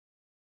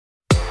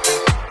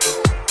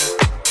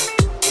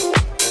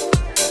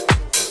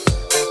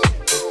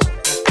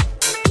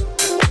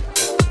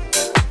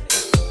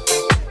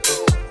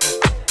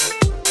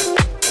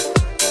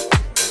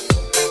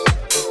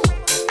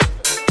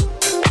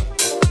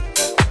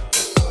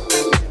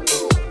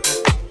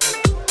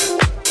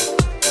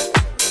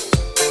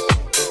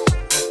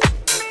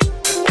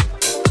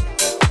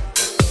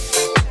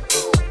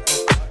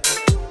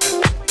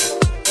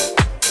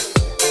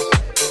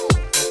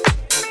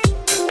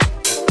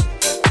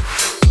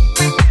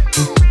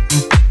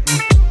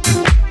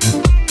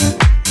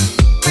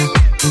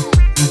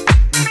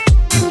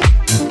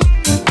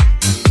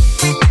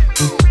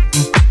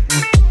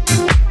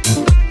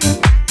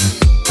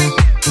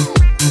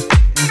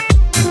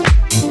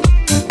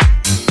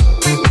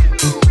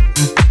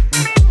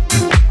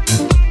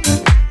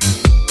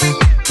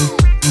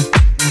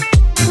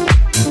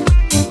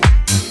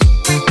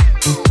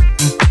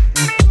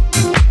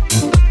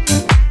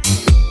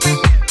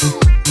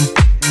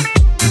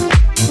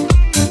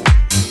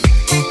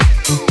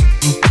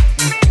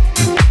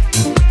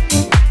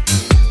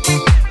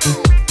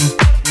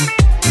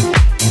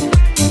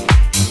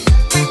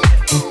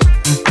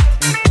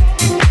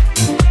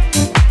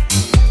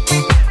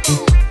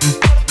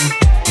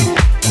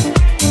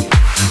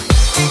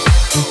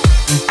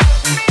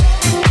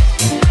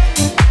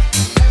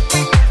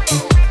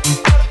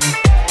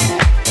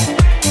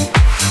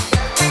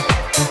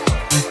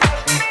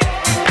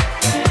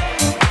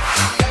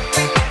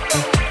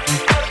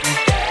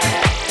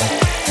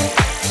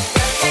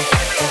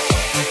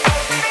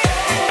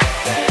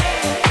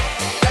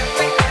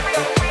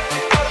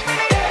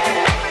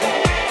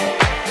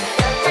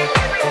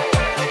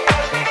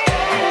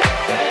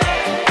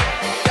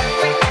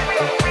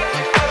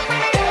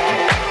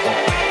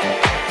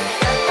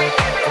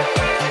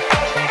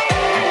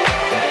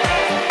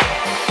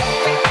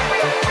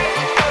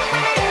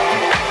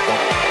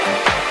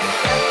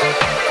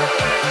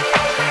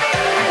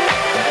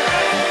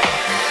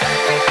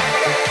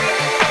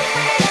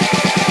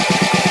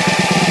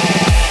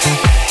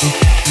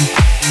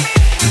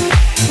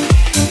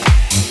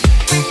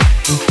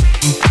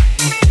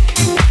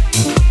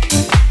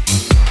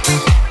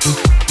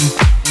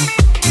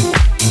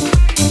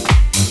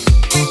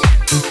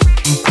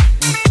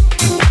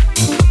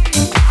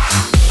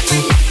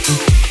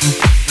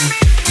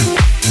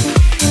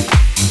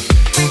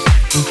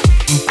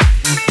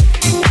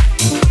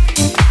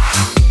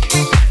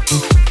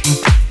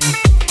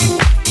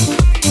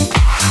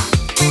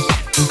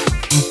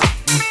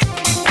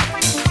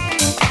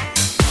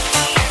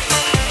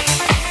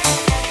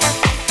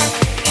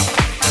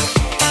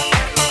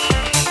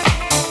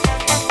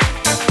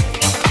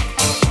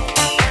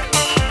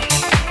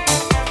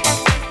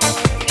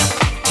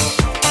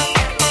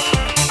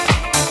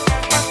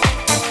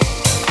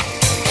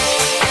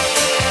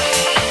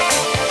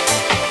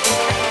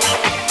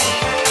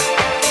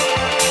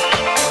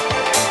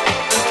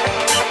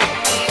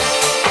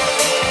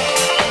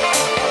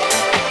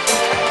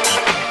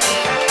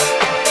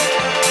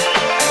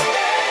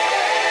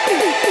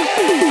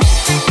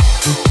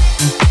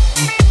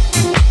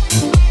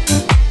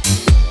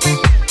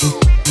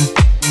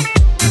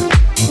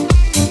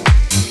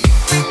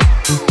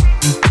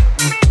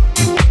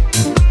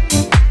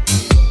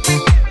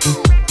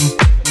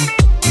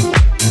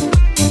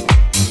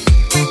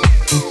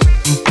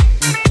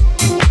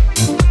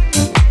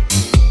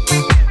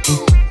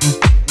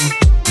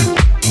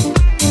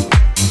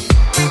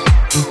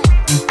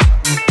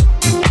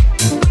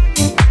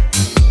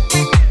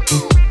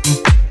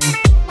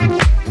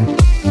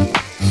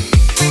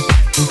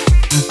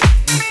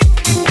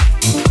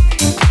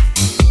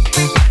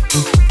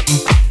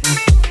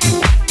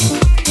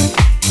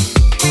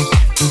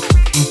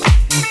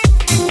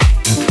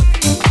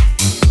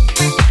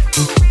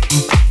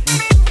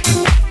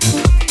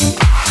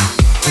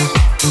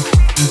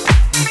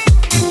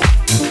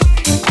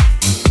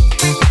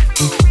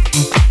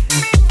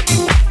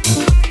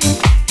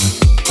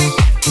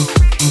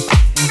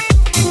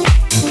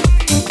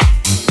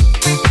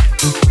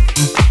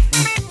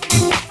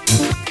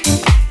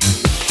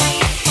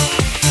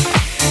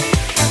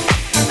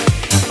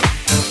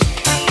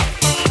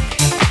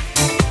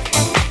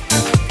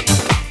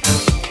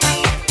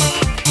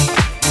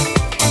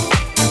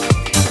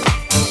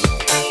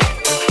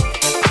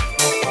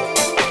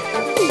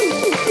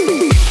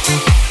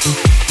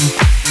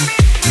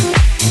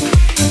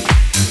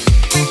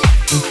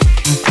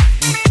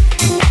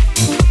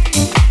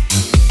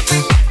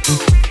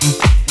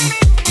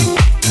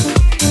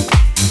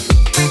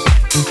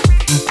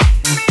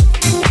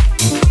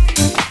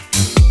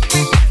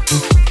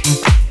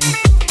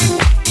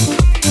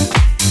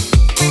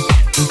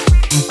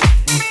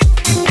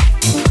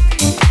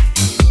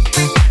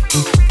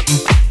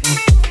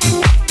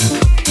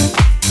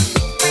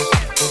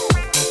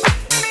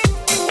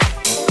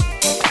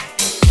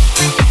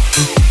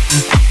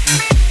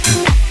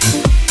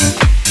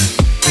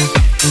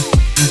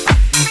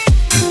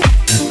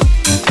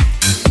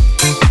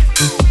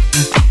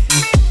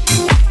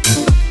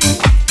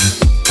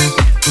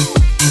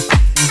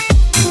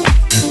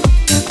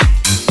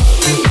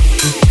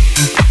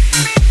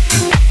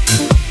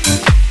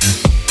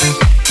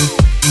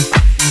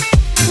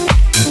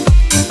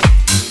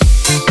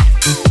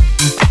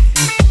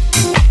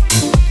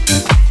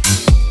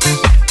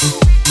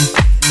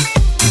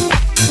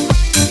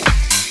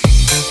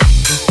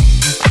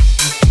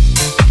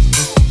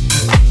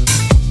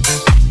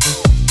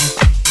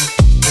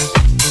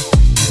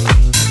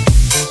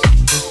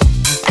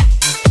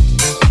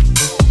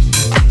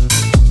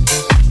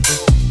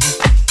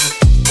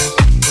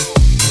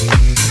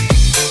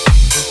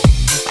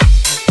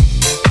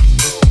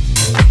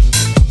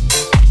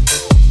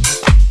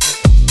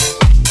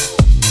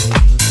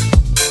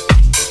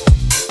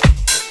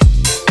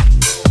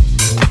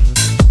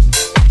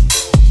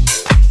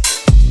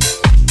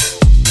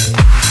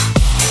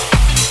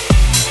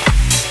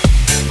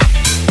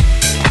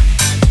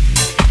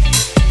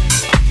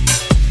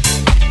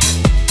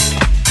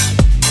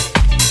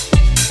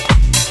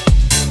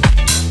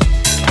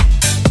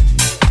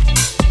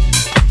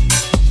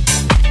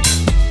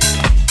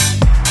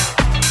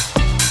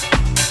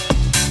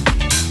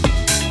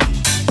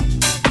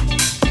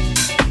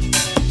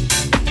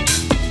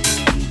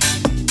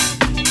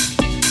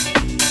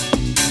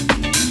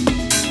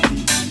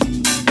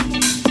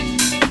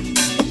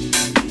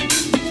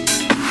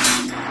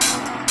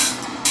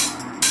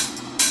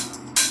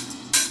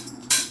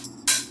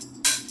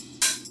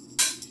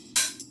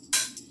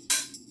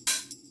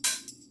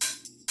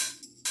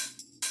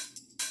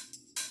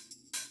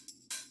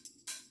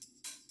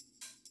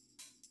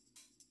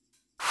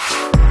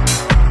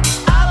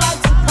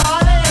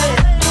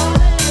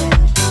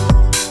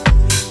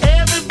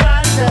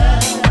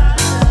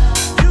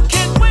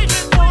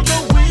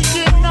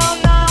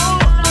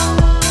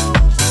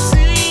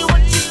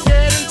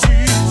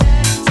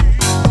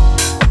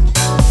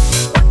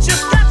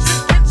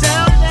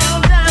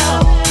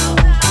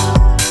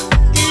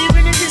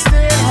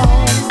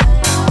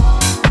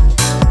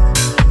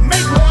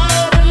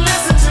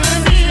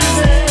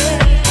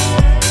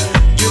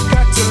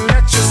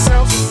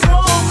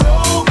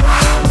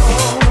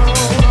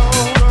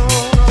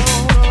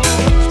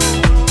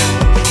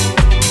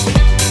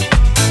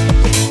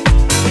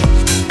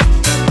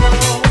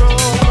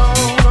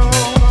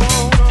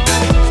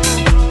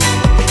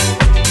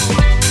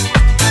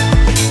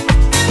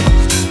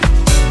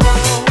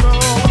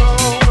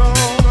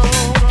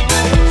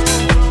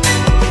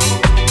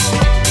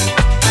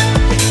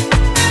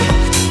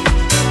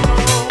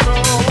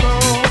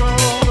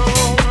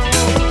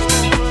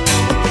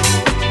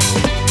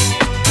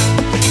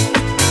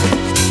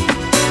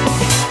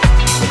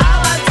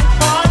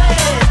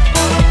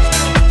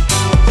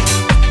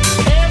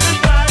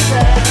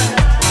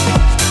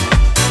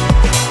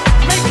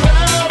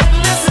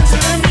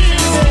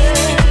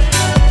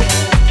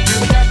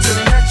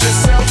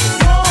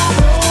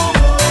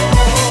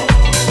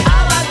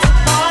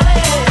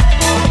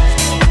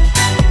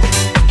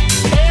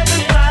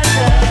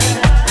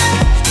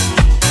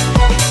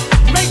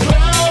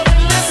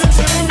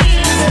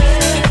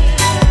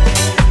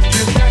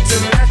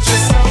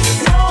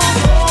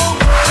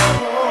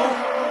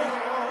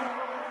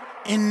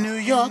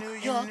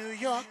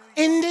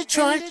in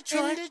Detroit,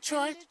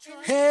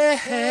 hey,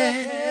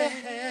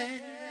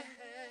 hey.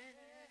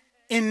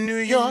 In New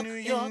York,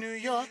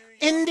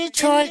 in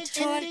Detroit,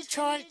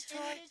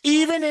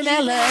 even in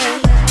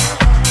LA.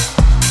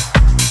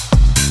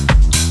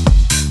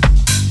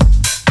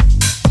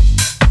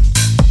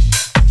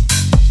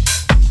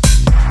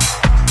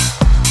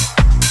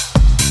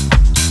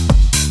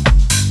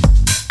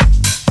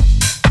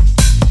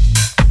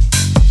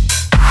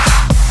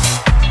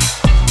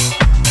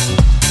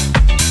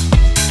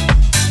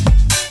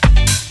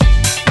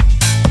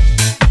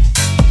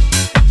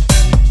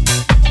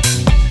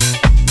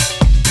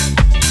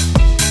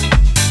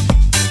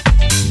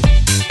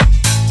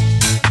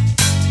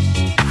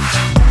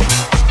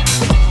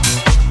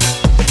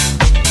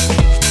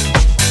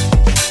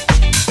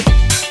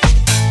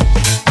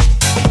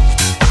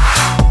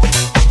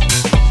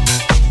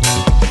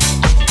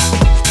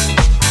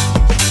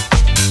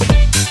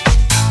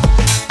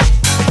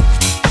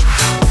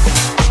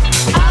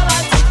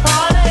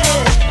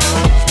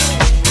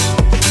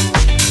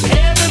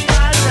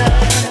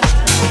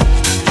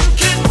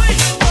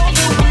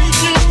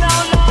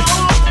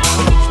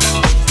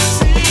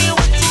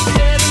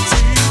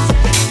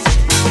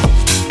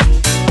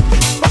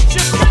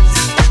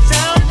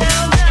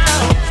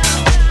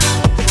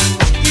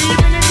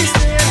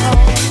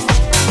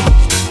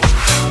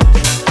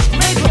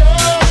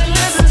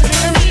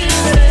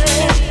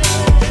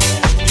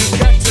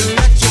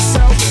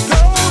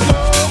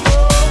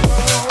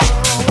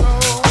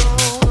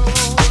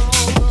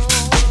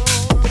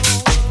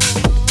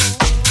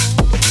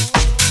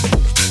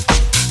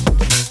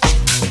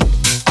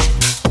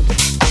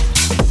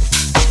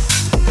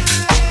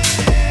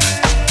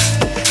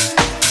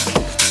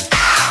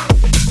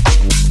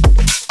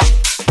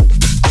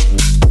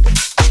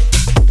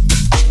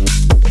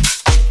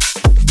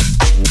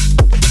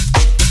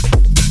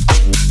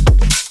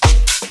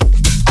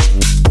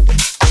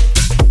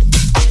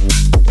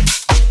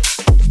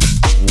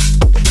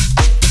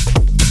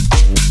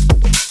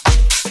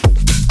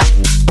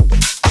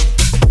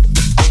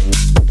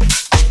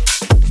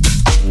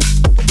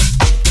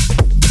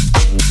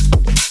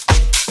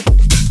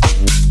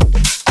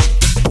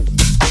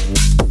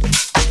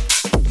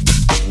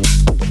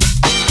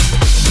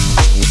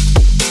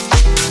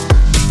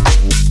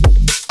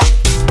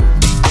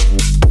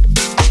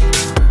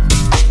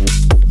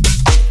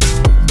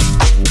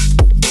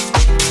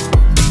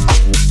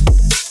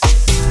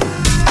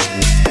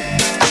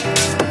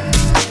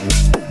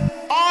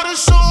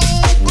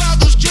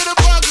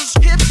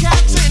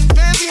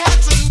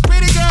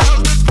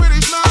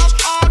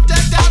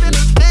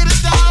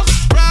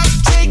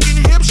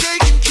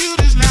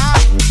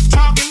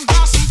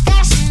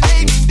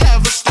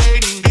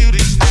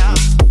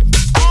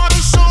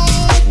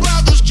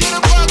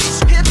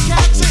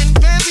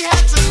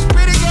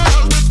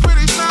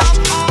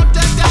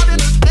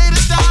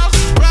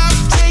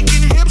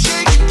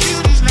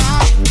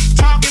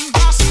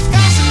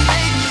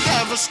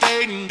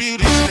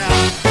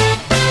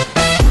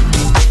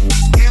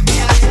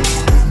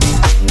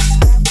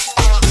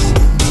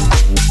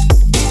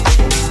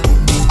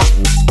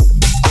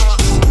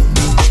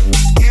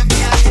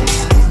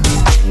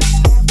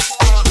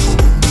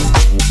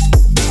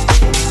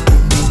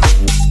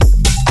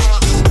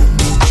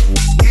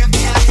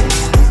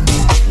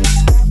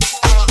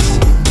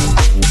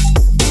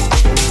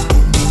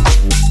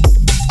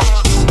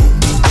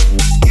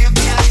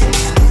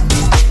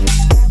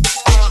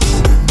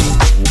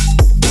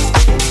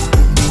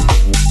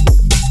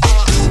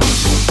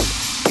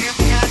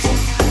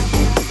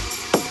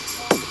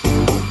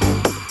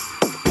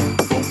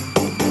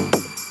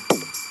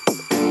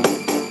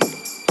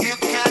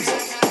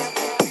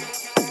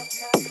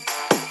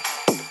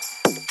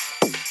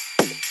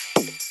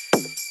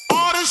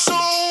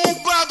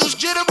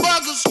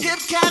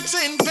 Hipcats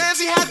and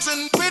fancy hats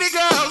and pretty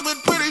girls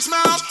with pretty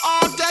smiles,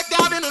 all decked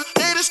out in the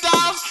latest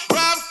styles.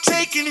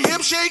 Breathtaking,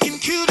 hip-shaking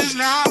cuties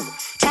now,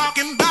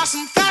 talking about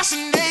some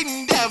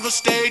fascinating,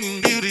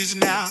 devastating beauties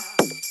now.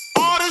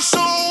 All the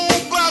soul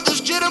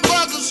brothers,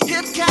 jitterbuggers,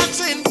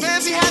 hipcats and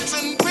fancy hats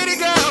and pretty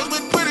girls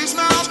with pretty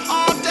smiles,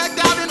 all decked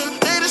out in the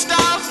latest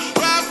styles.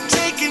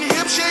 Breathtaking,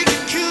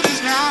 hip-shaking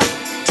cuties now,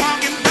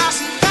 talking about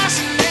some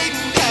fascinating,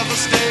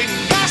 devastating,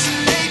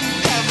 fascinating,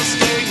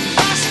 devastating,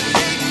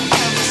 fascinating,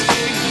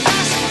 devastating,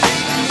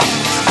 fascinating,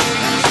 devastating,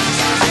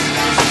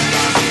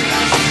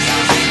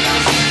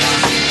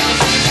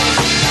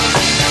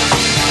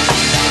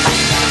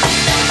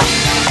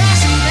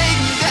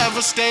 fascinating,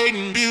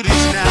 devastating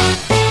beauties now.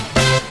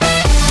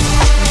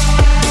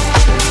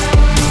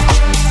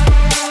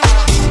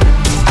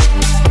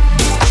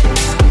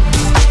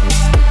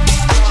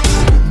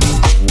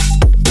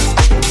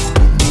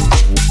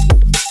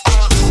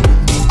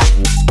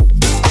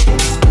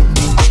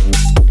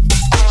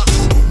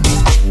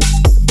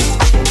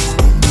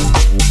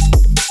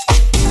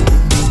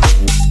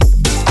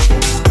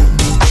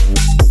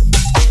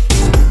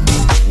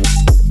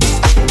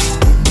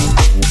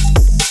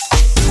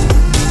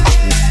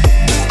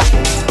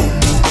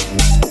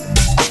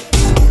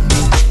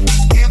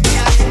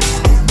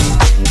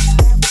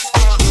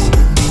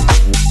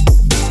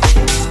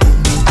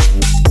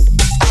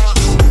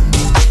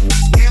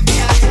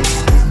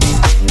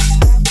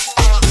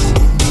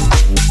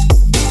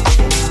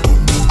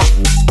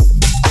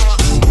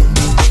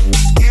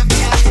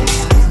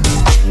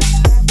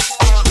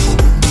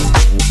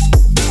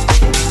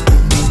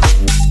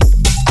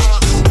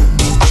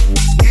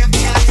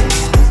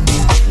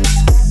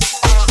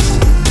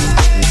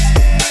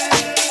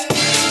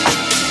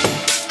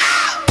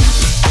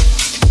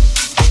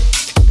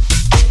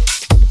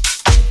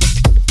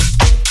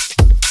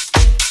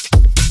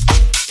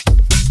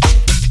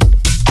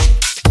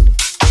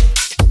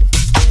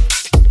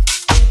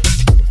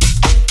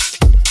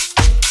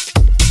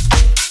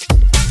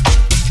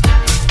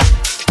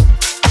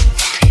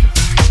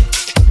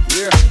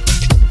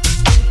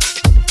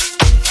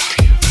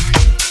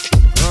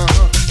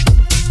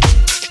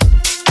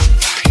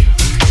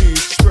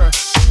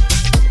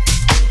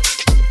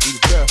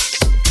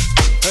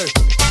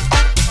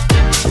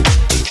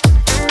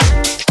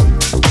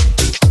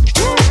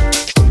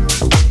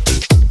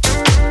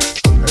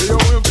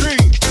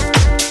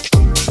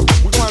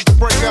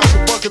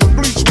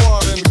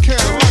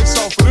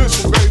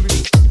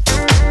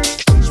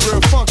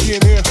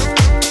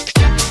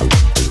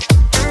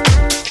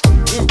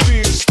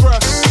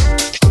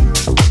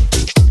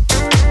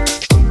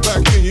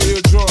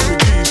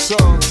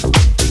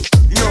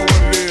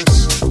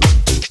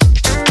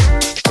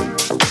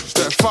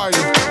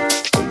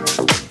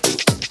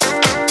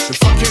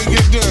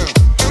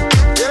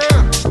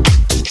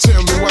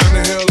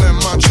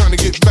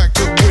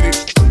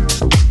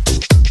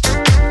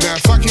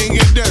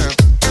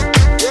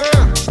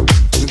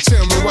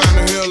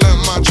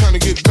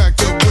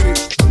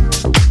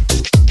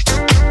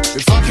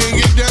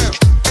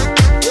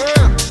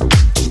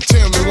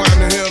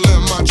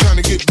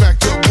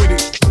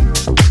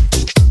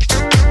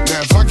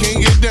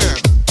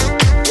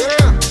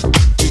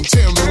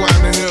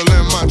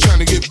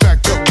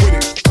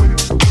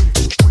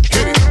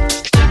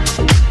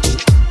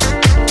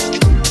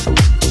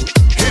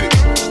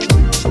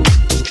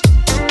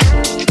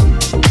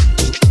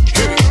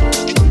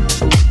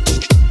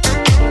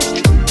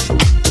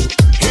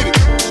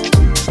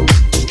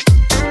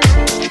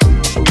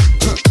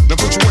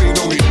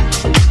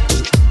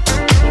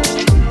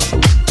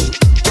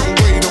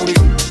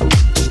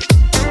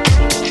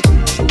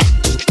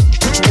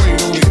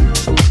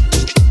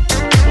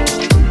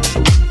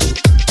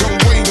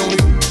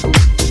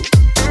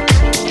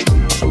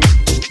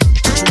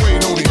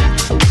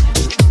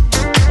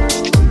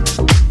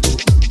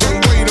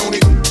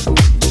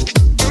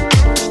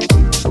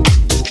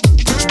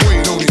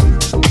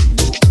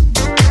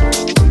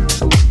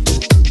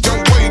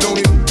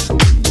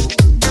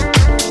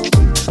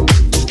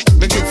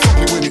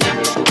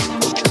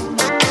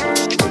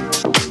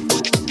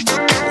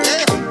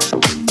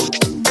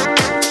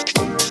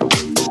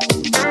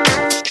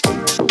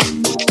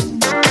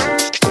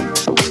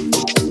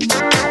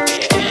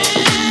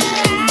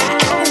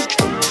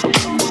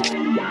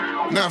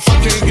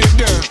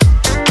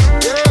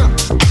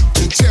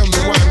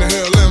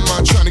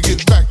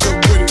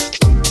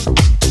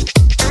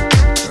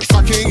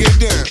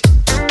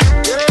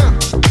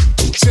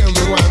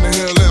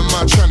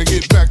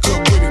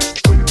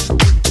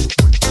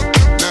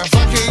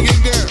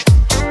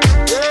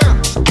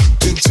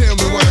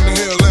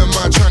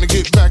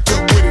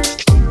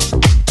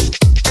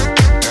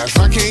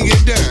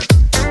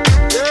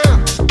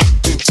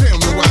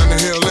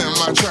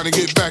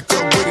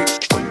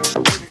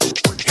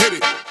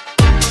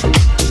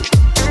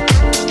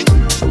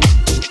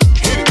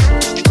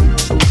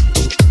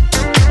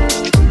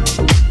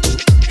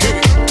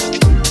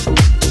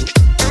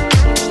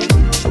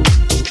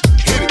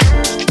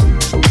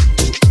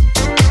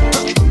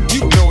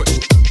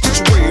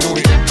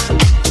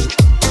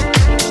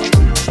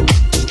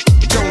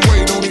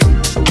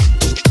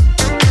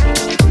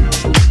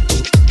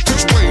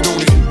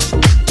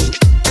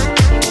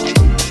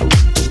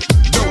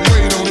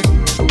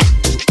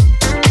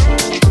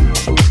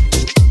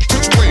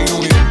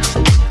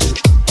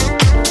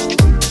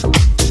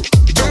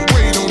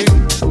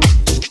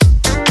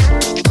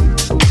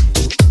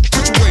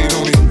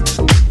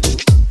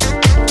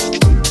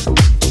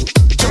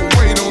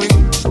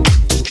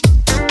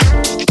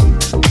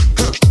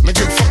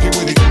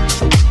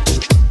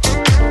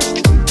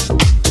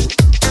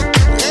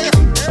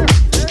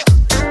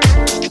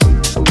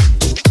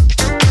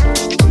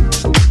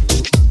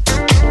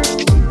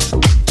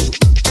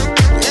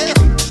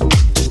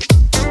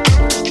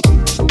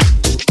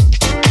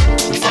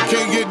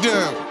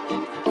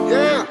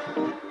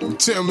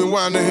 Tell me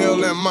why in the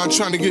hell am I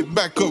trying to get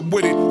back up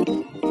with it?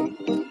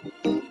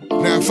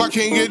 Now if I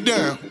can't get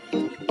down,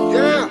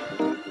 yeah,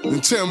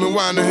 then tell me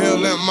why in the hell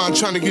am I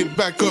trying to get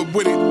back up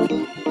with it?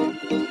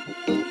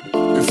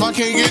 If I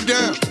can't get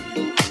down,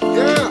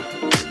 yeah,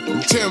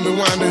 then tell me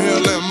why in the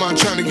hell am I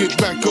trying to get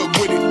back up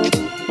with it?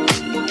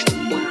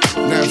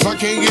 Now if I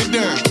can't get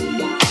down,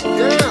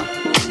 yeah,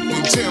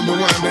 then tell me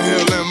why in the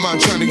hell am I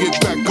trying to get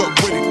back up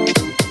with it?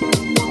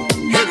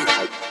 Hit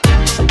it.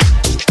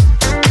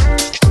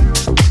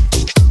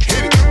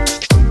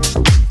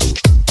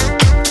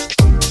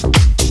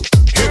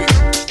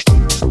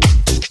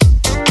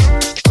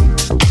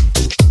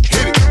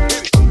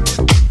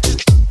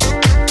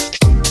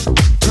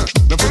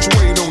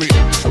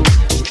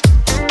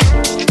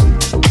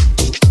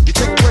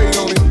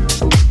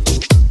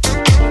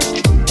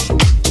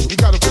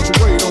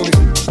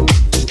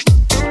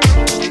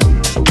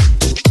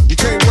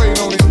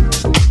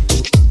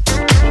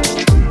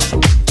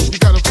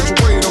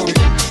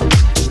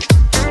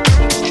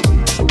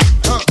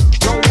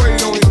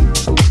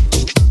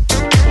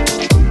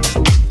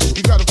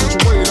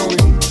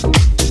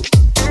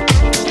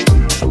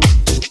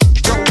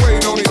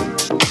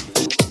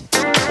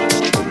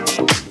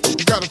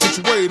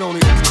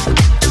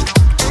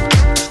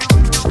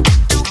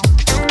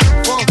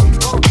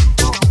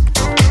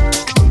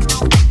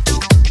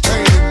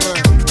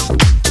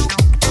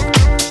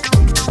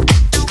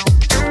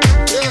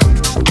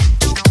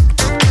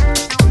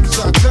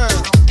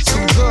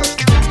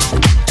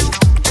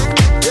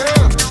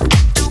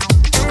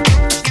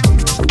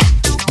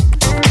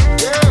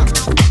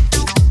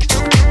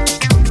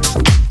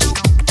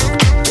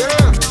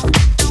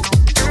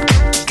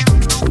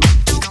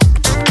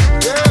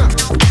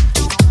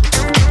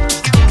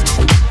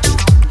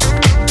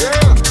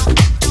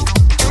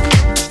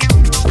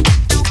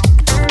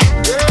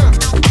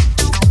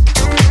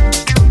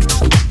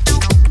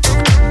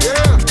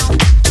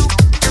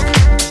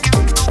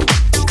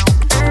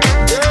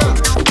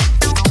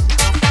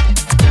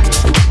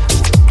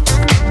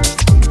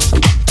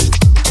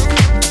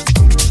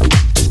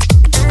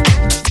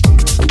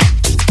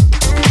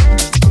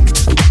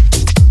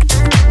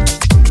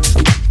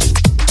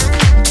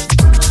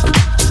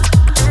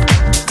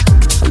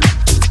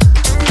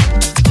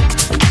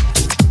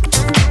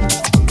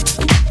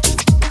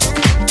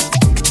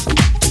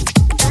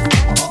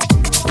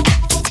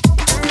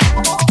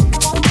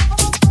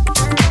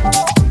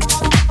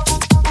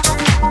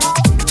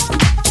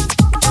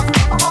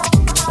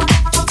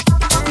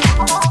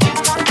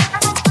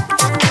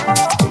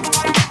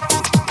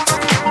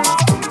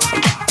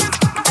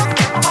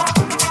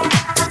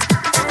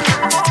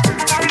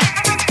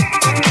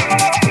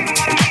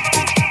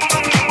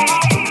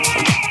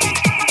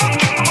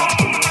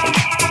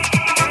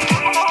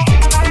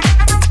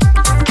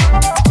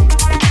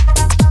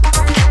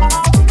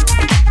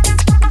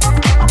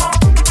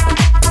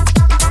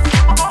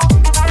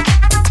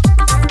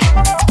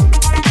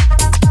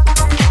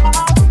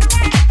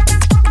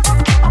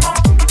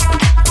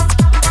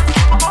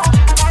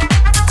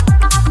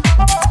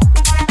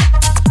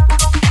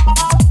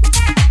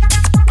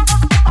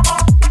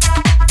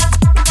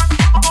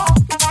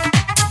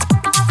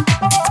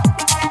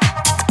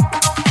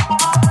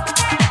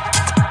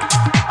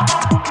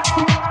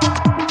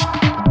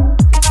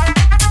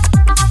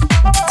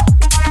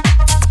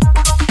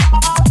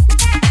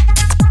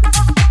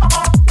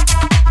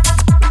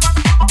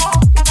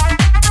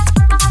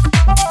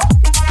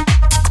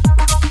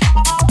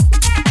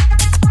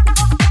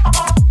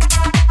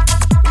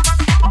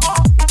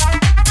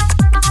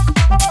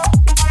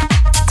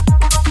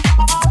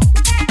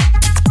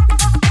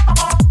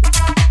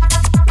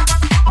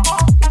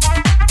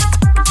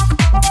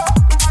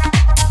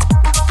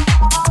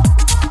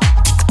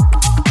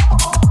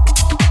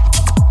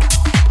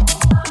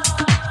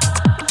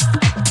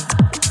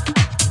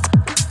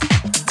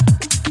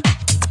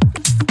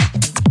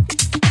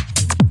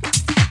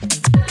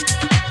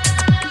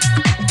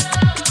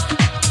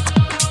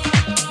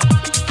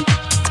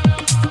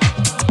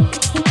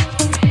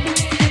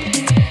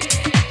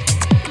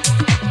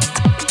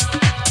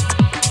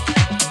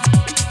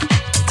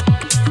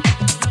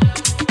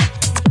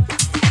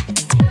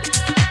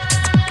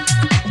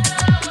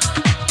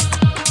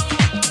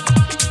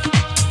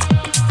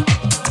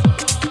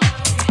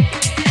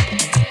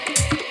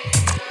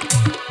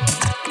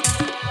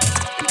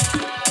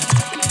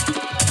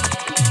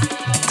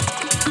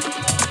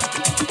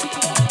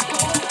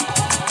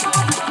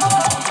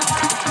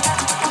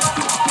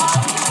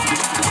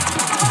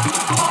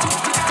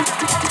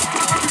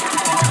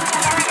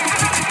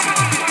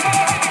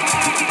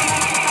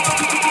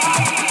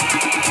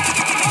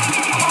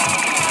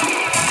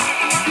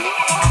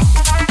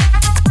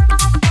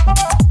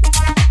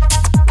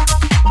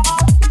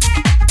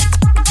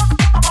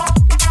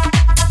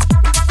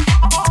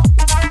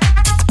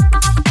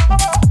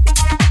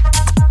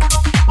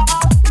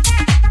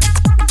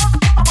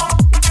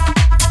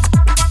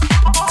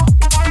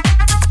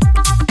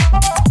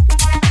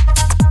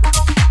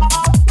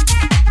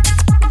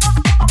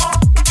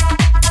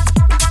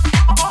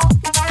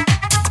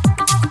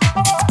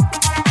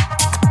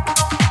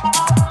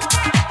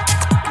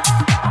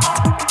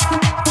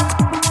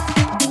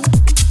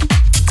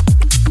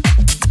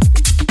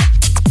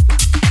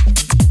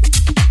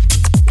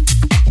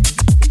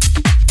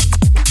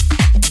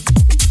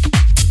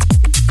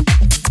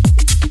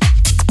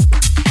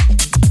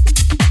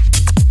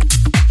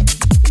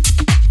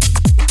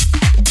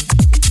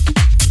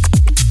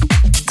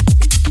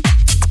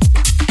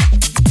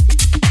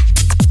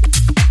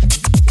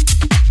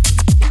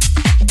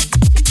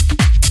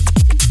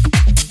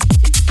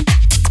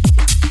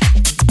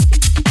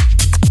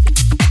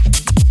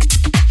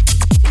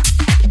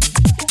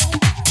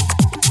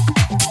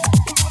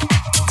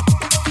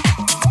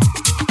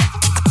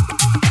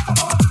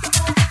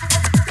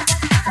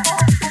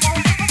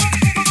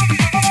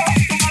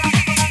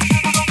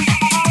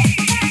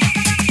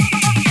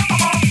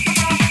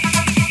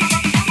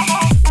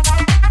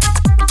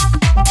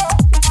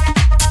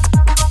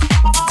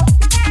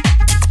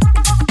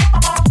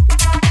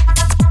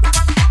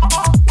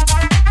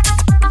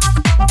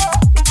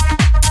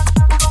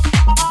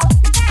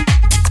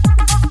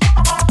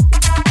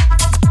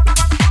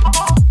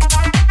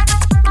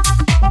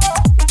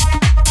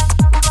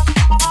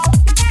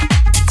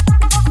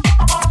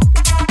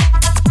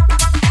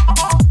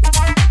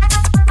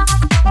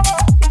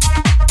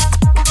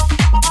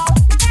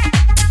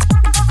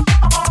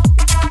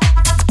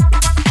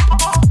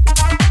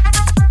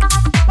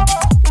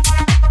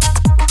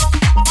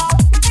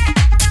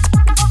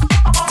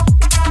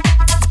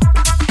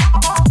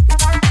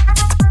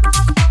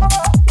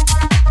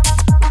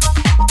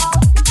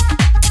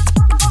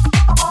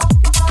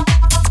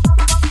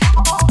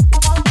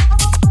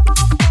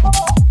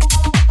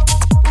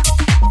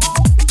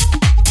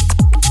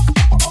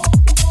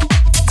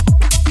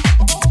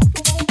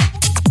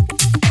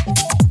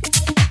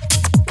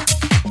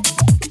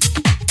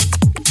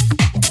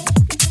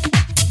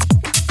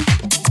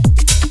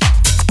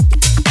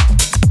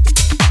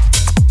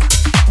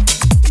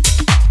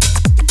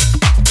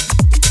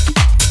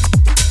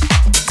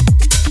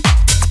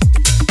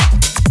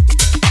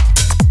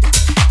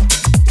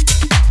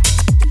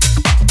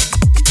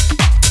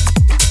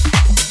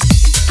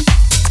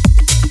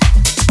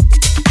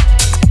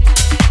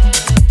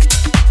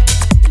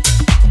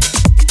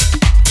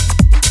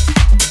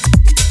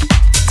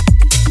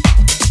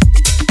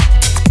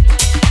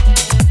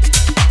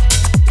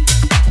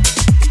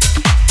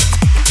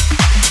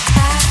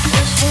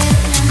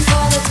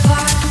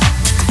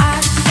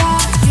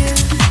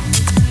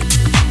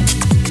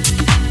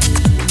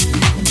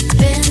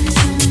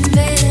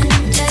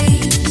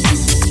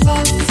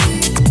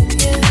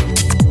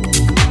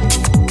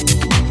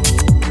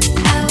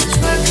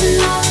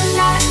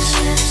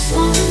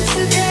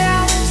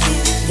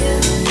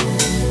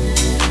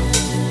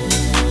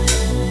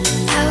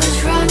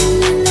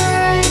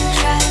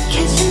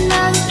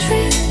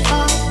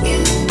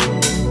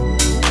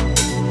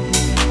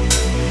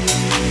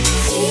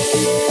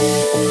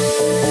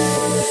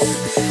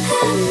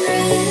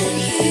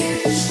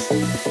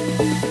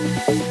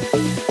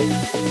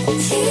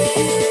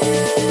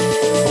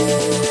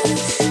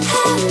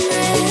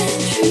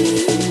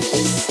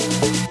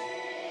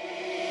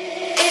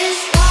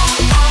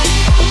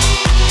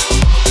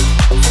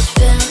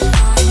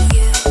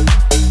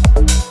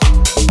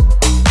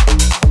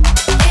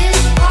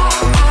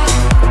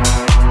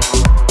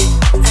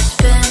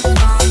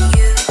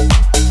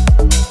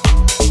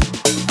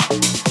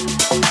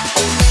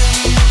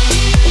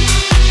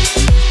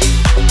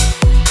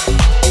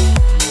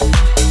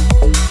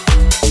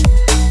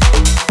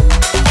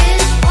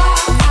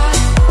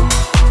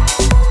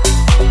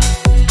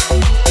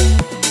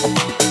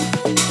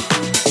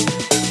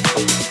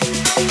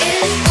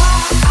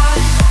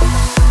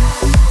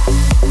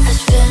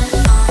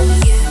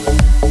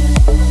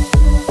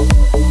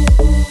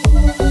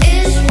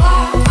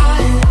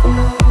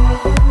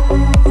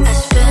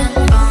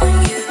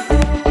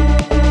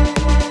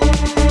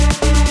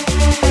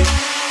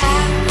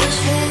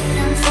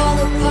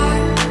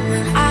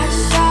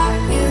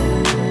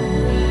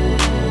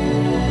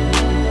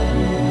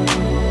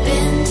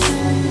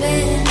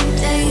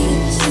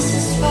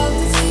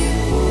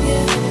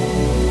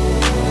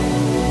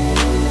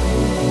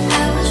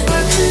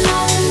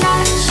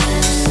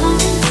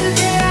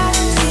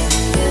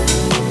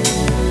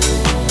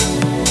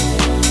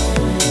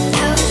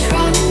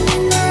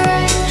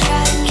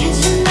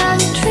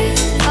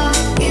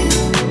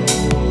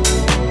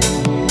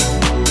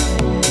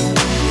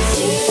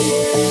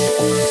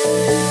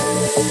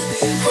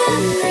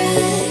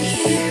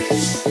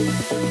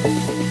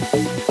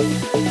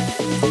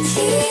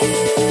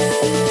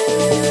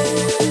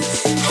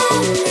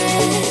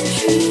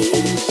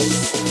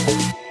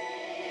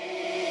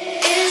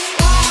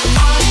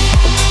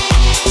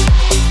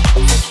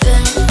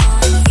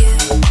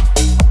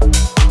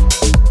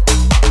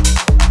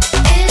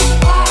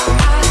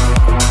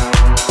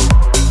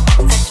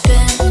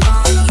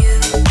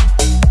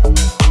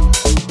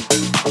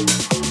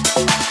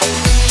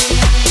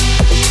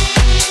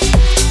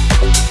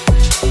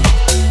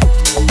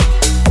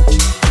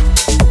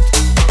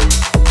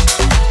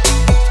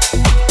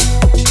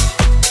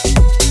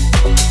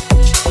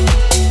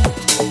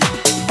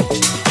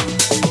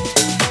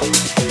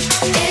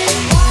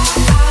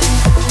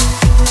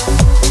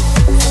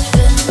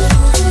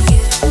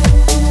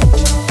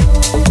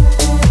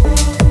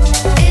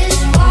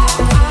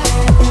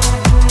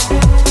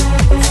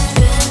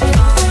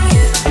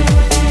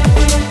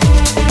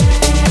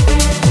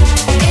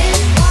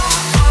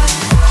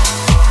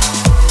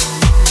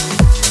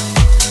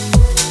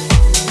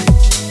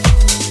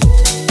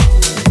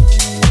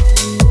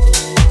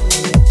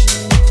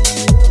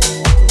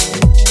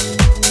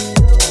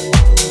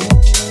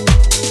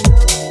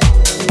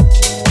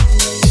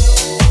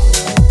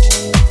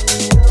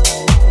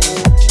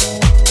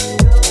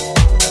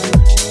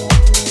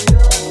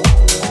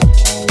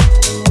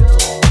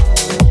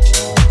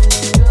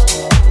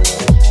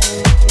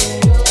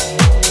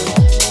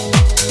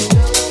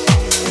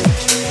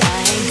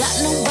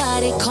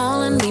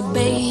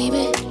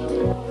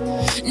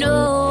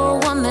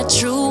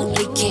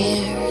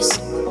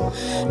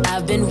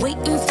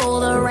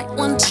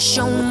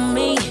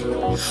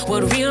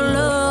 what real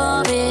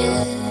love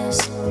is.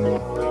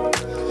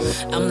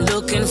 I'm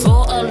looking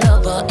for a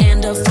lover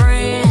and a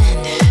friend,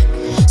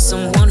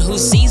 someone who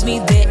sees me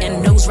there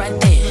and knows right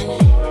then,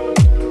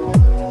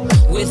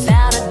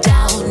 without a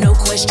doubt, no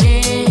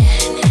question,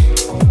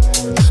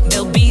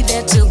 they'll be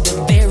there till the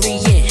very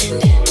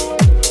end.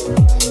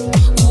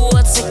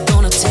 What's it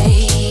gonna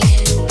take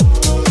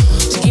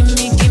to give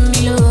me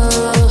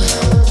love?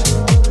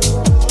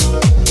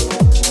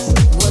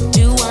 What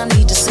do I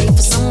need to say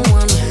for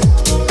someone to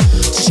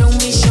show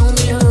me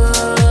love?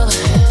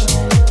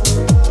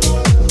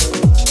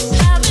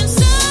 I've been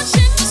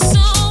searching for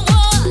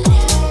someone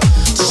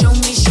to show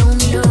me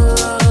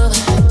love.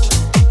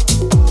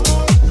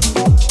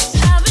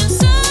 I've been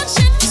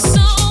searching for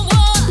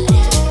someone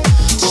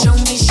to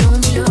show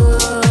me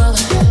love.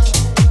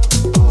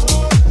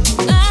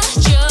 I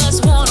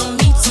just wanna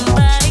meet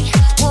somebody,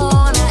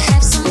 wanna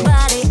have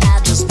somebody. I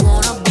just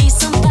wanna be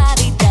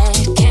somebody that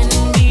can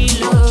be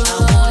loved. I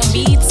wanna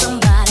meet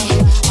somebody,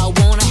 I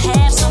wanna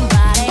have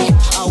somebody,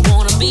 I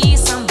wanna be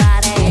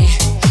somebody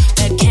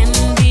that can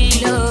be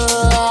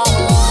loved.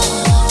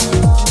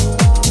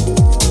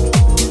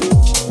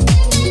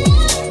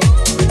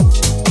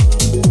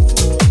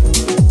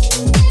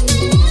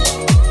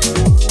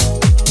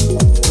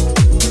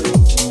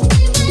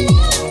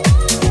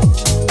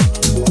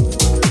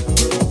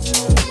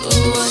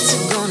 What's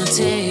it gonna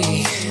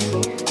take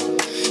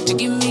to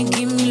give me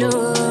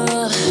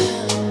love?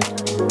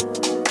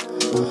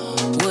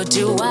 What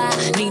do I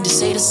need to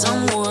say to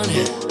someone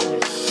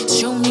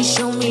to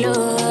show me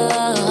love?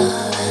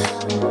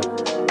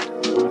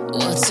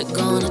 What's it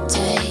gonna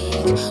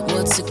take?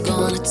 What's it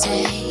gonna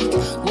take?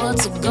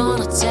 What's it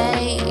gonna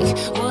take?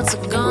 What's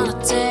it gonna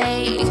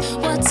take?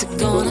 What's it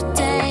gonna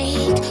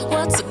take?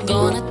 What's it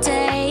gonna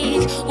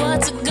take?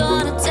 What's it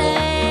gonna take?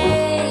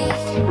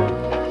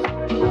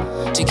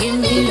 to give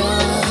me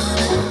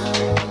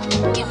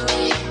love. Give me.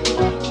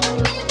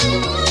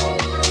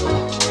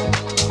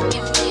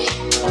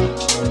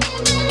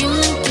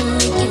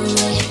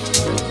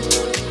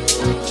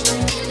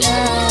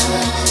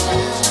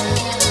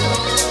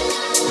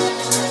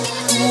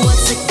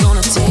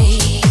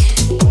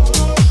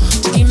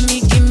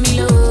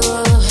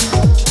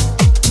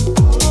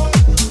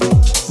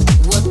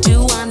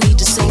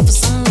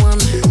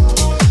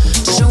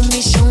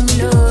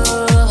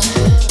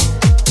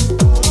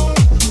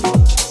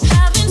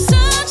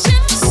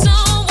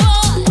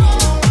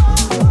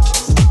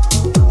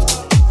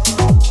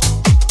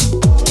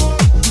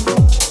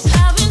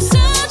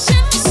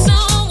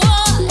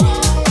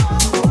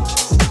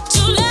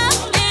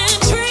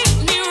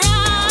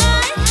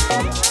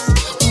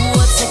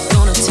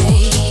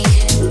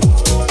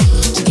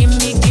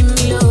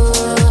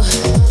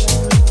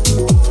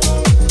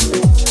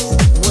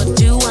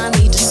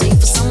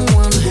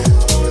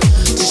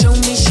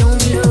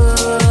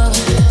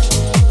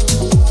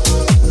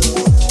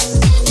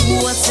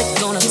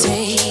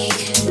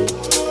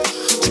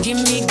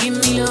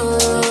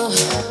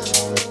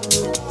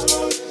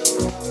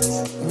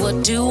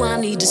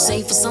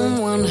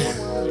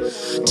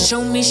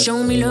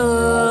 Show me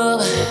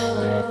love.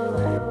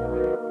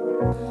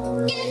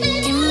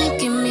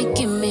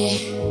 Give me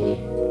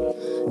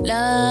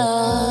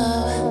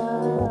love.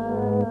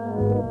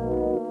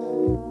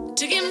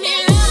 To give me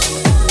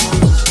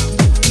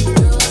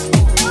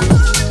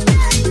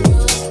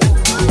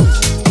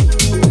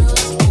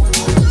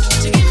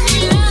to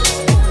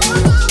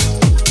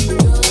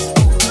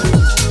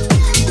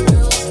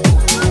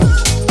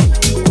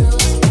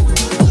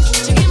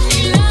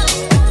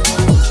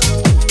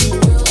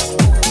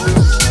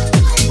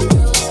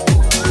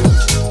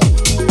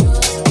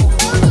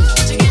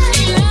give me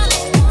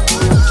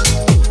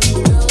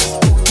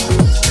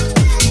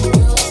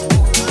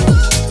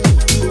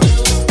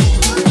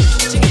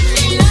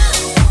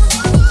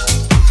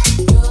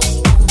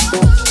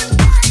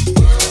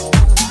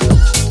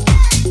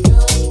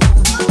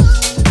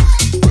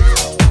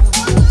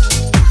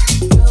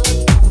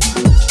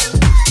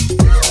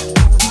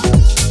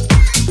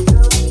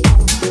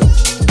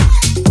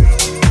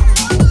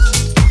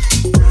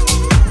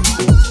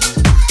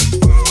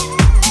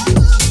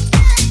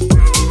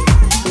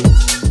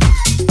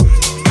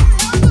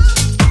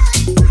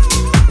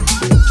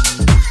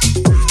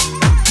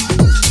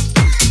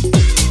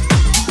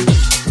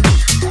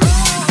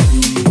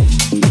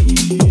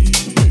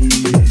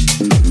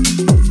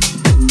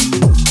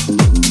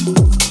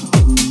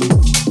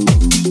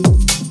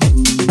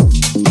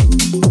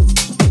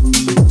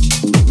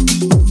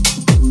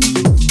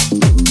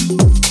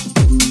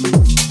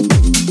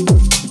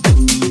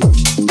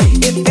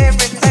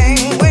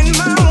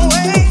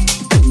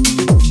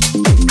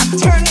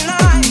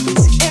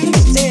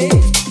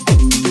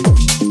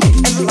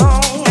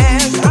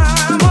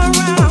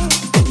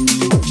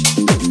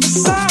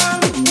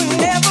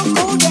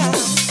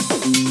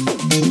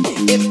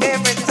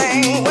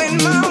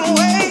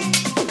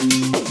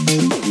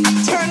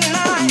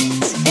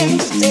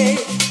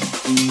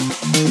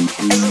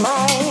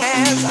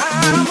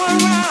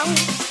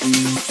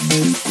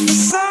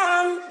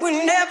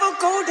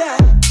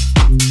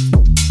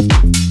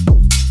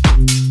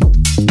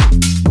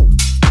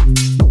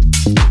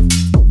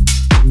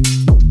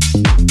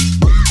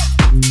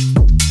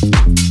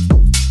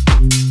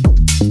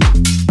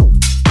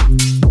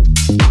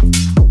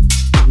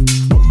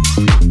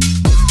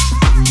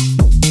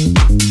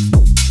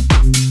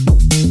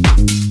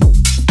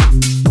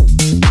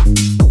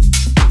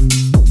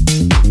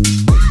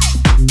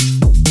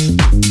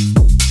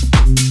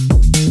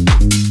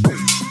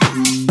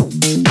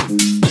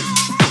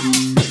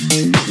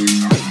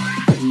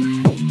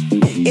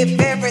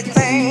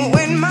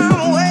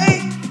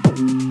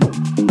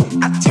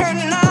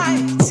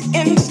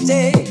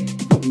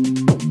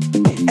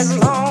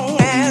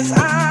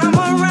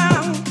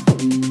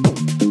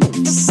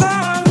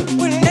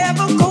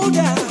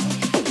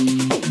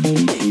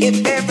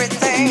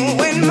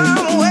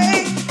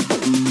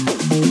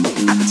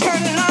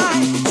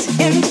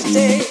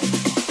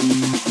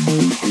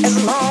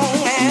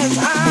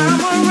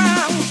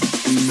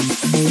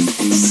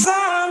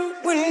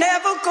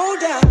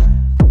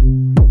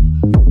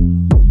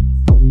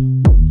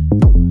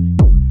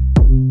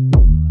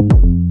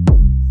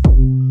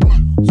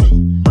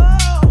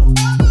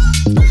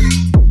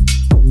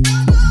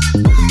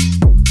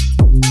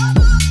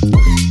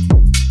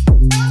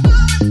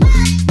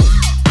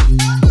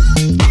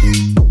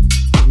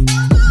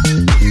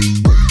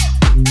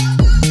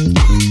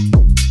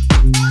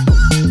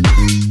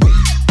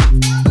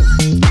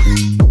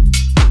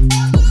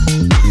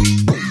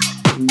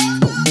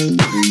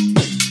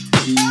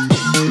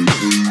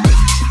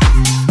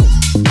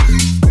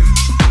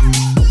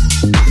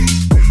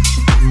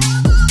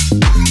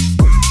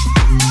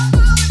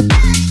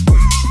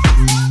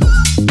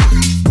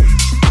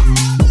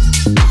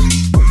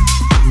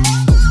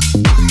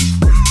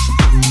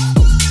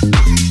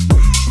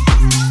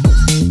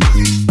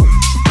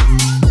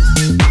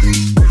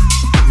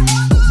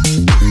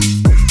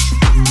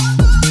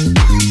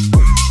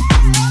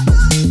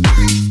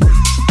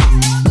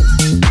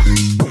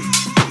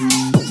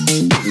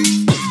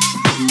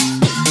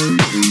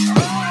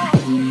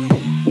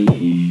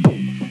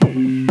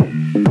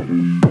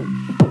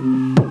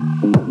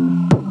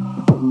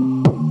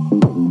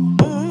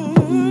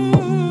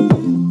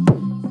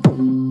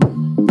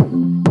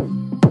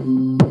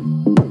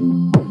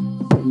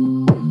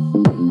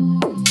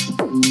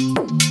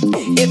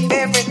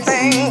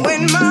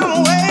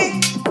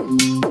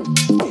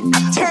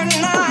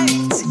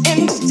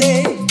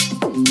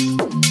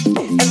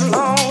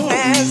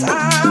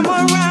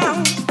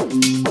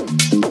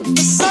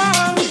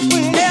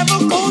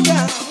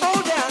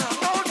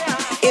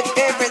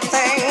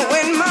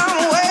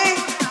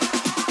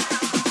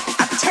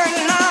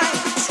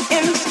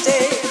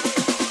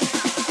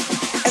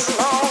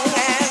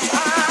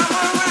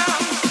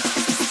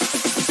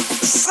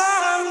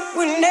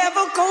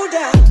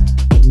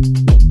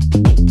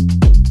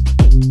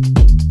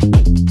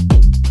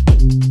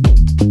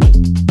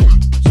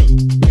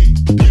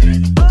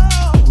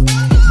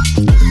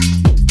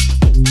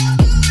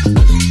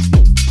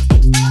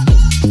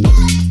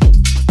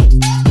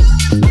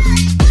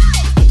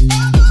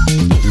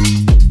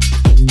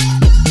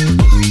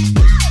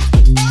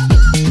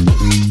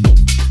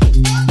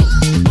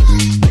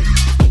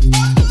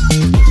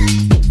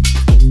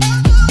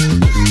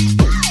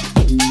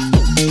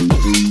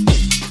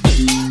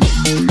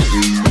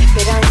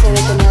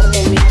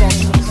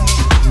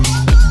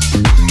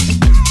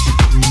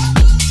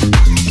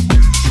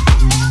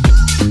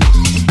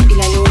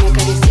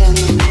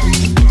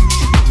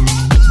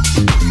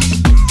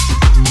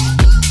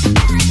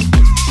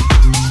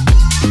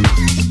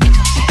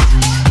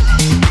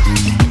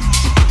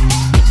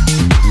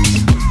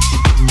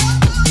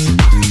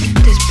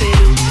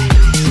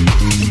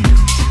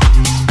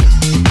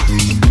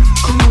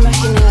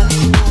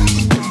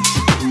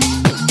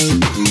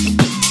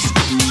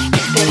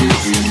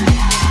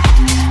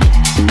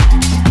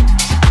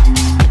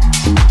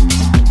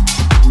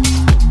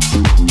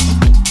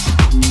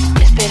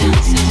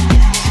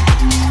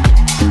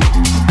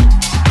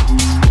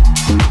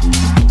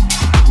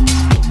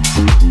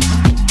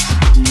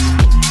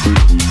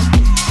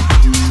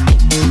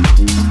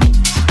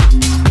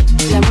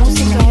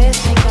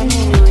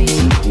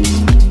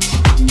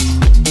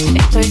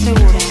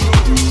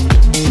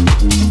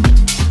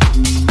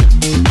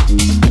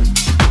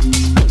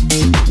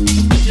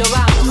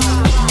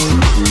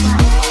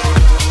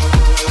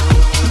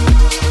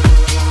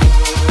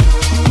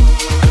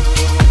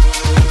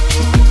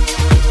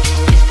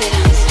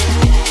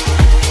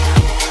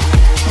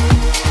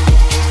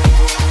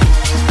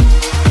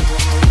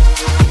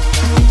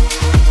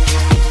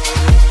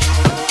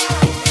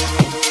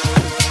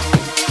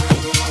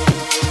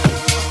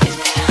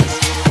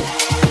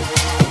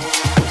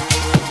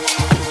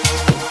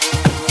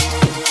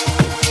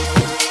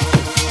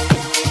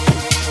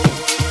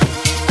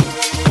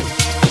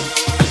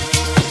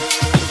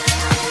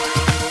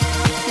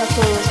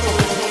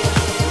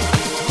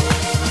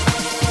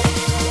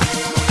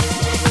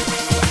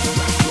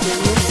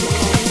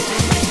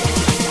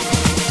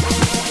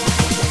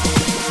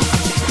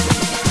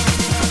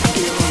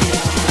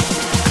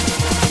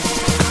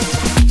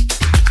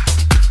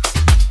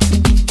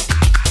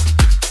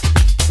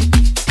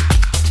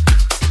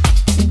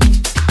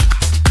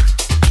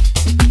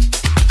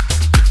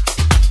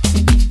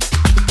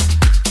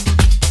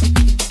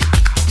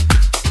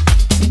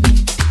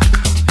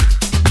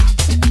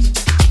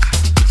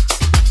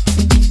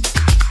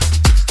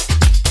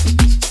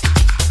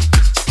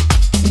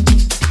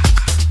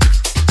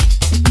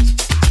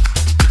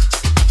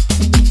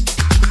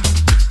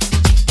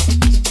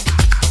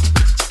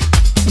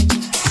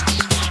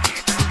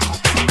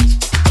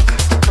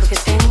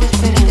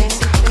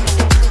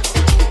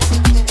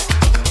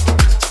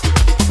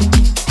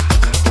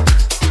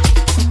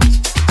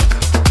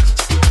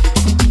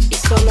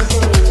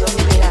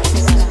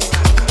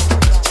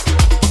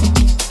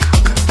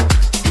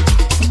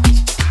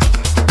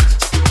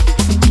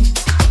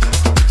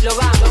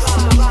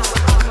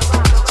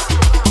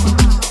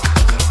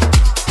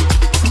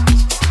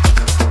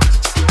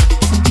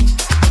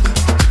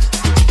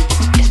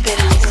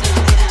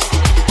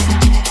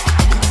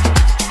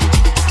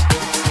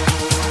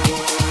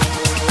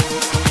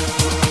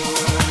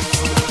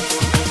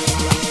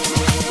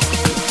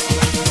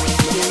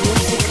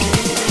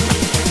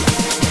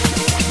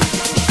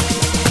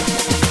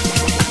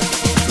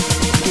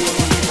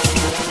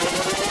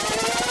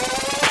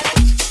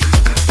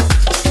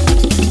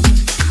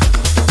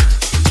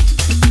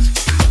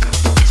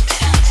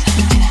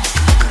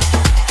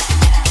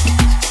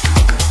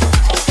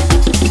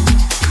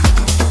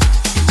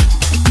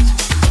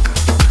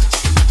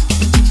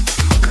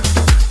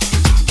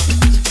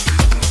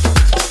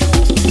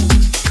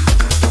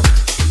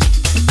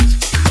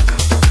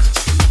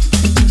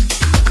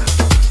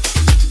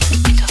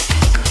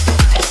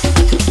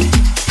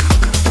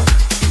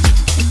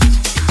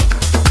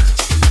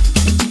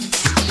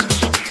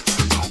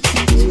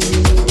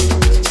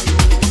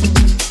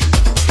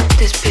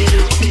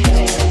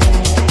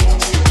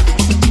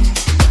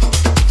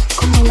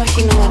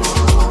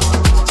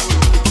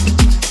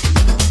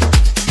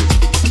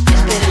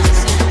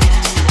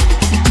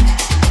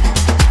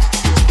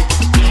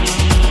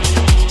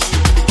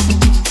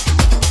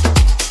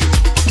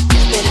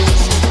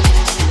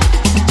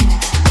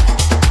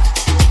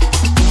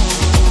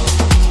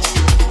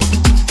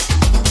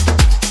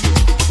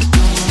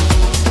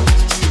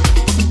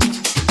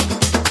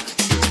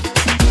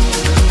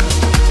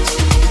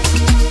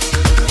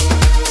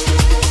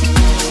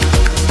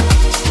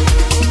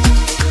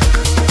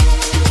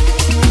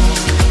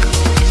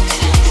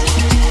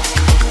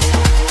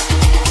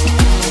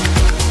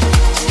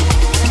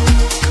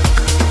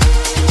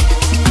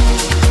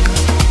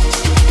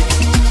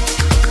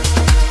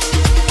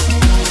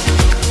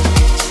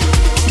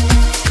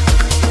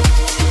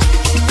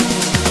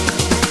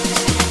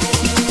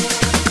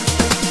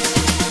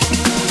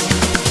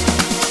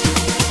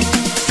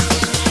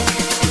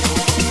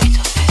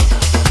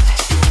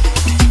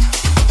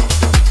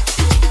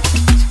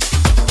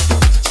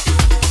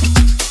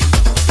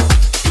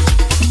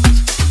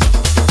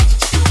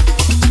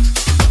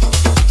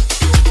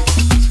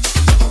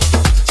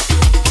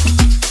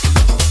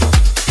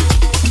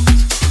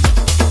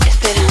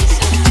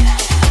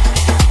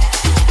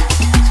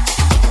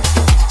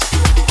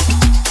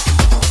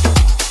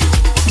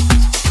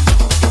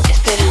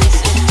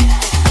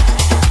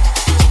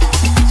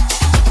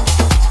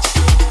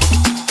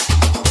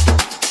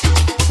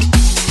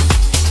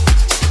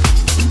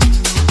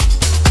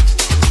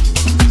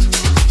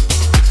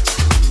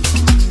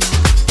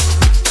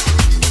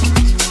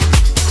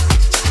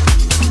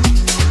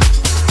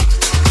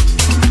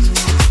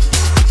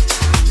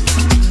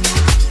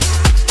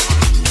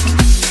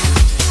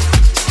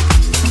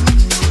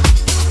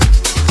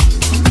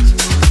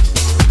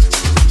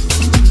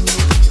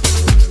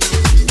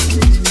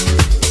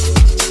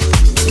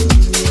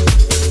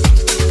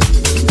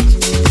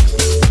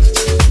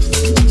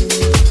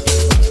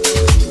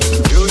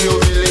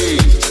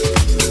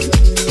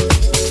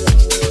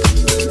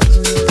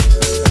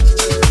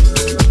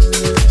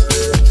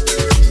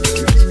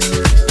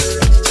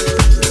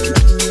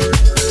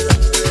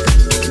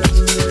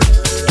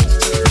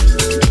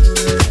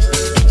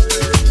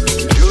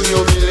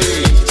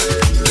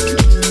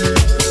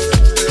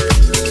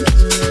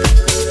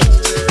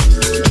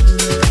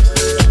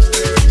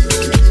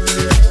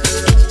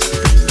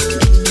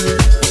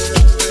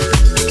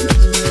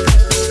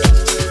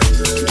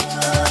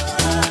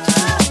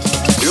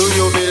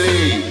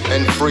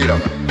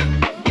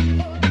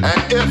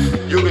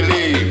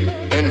believe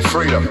in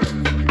freedom,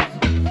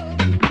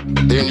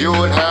 then you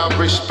would have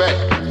respect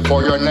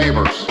for your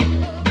neighbors,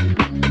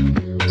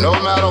 no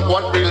matter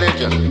what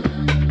religion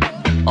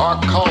or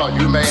color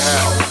you may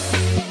have.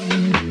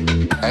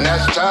 And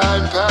as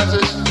time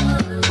passes,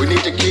 we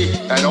need to keep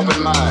an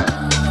open mind.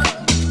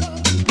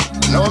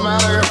 No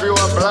matter if you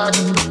are black,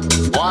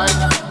 white,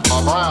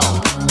 or brown,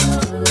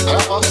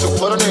 help us to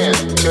put an end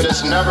to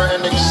this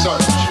never-ending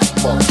search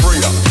for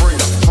freedom,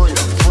 freedom,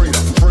 freedom,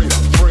 freedom,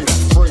 freedom, freedom, freedom,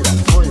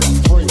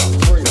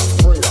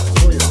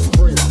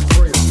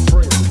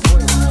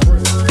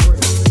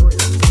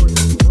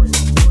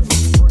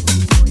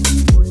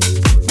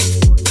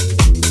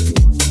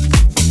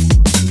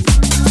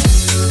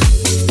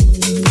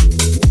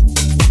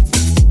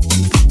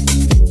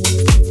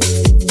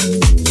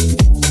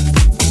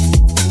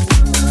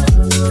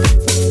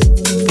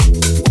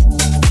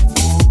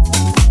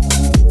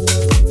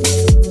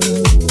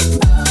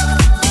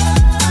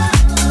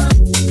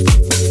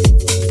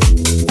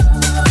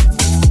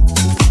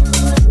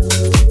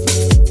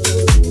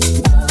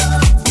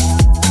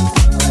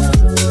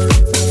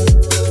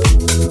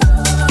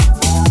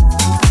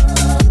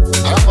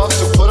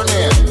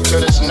 freedom,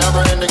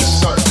 freedom,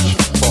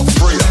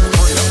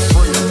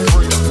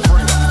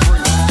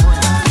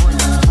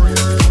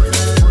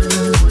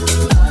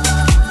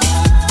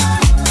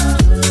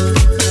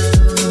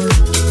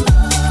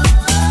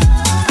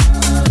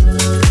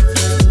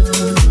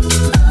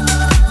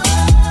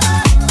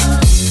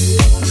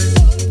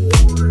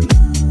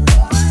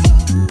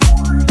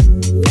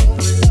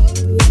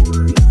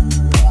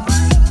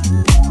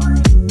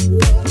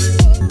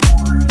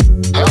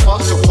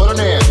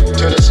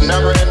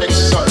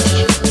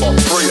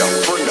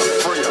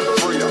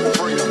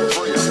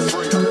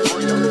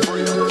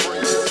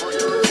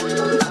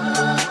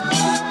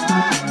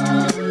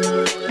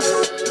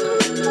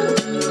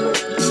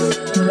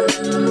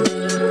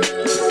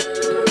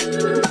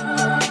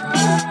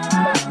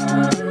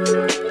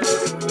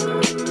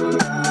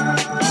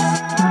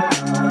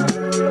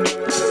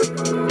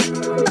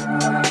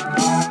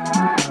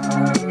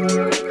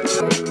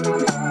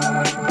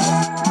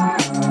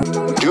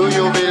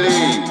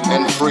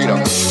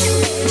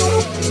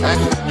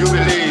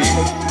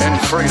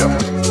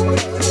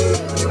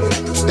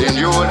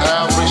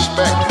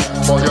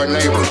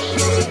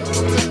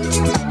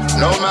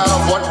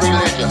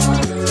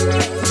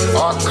 freedom,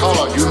 freedom, freedom,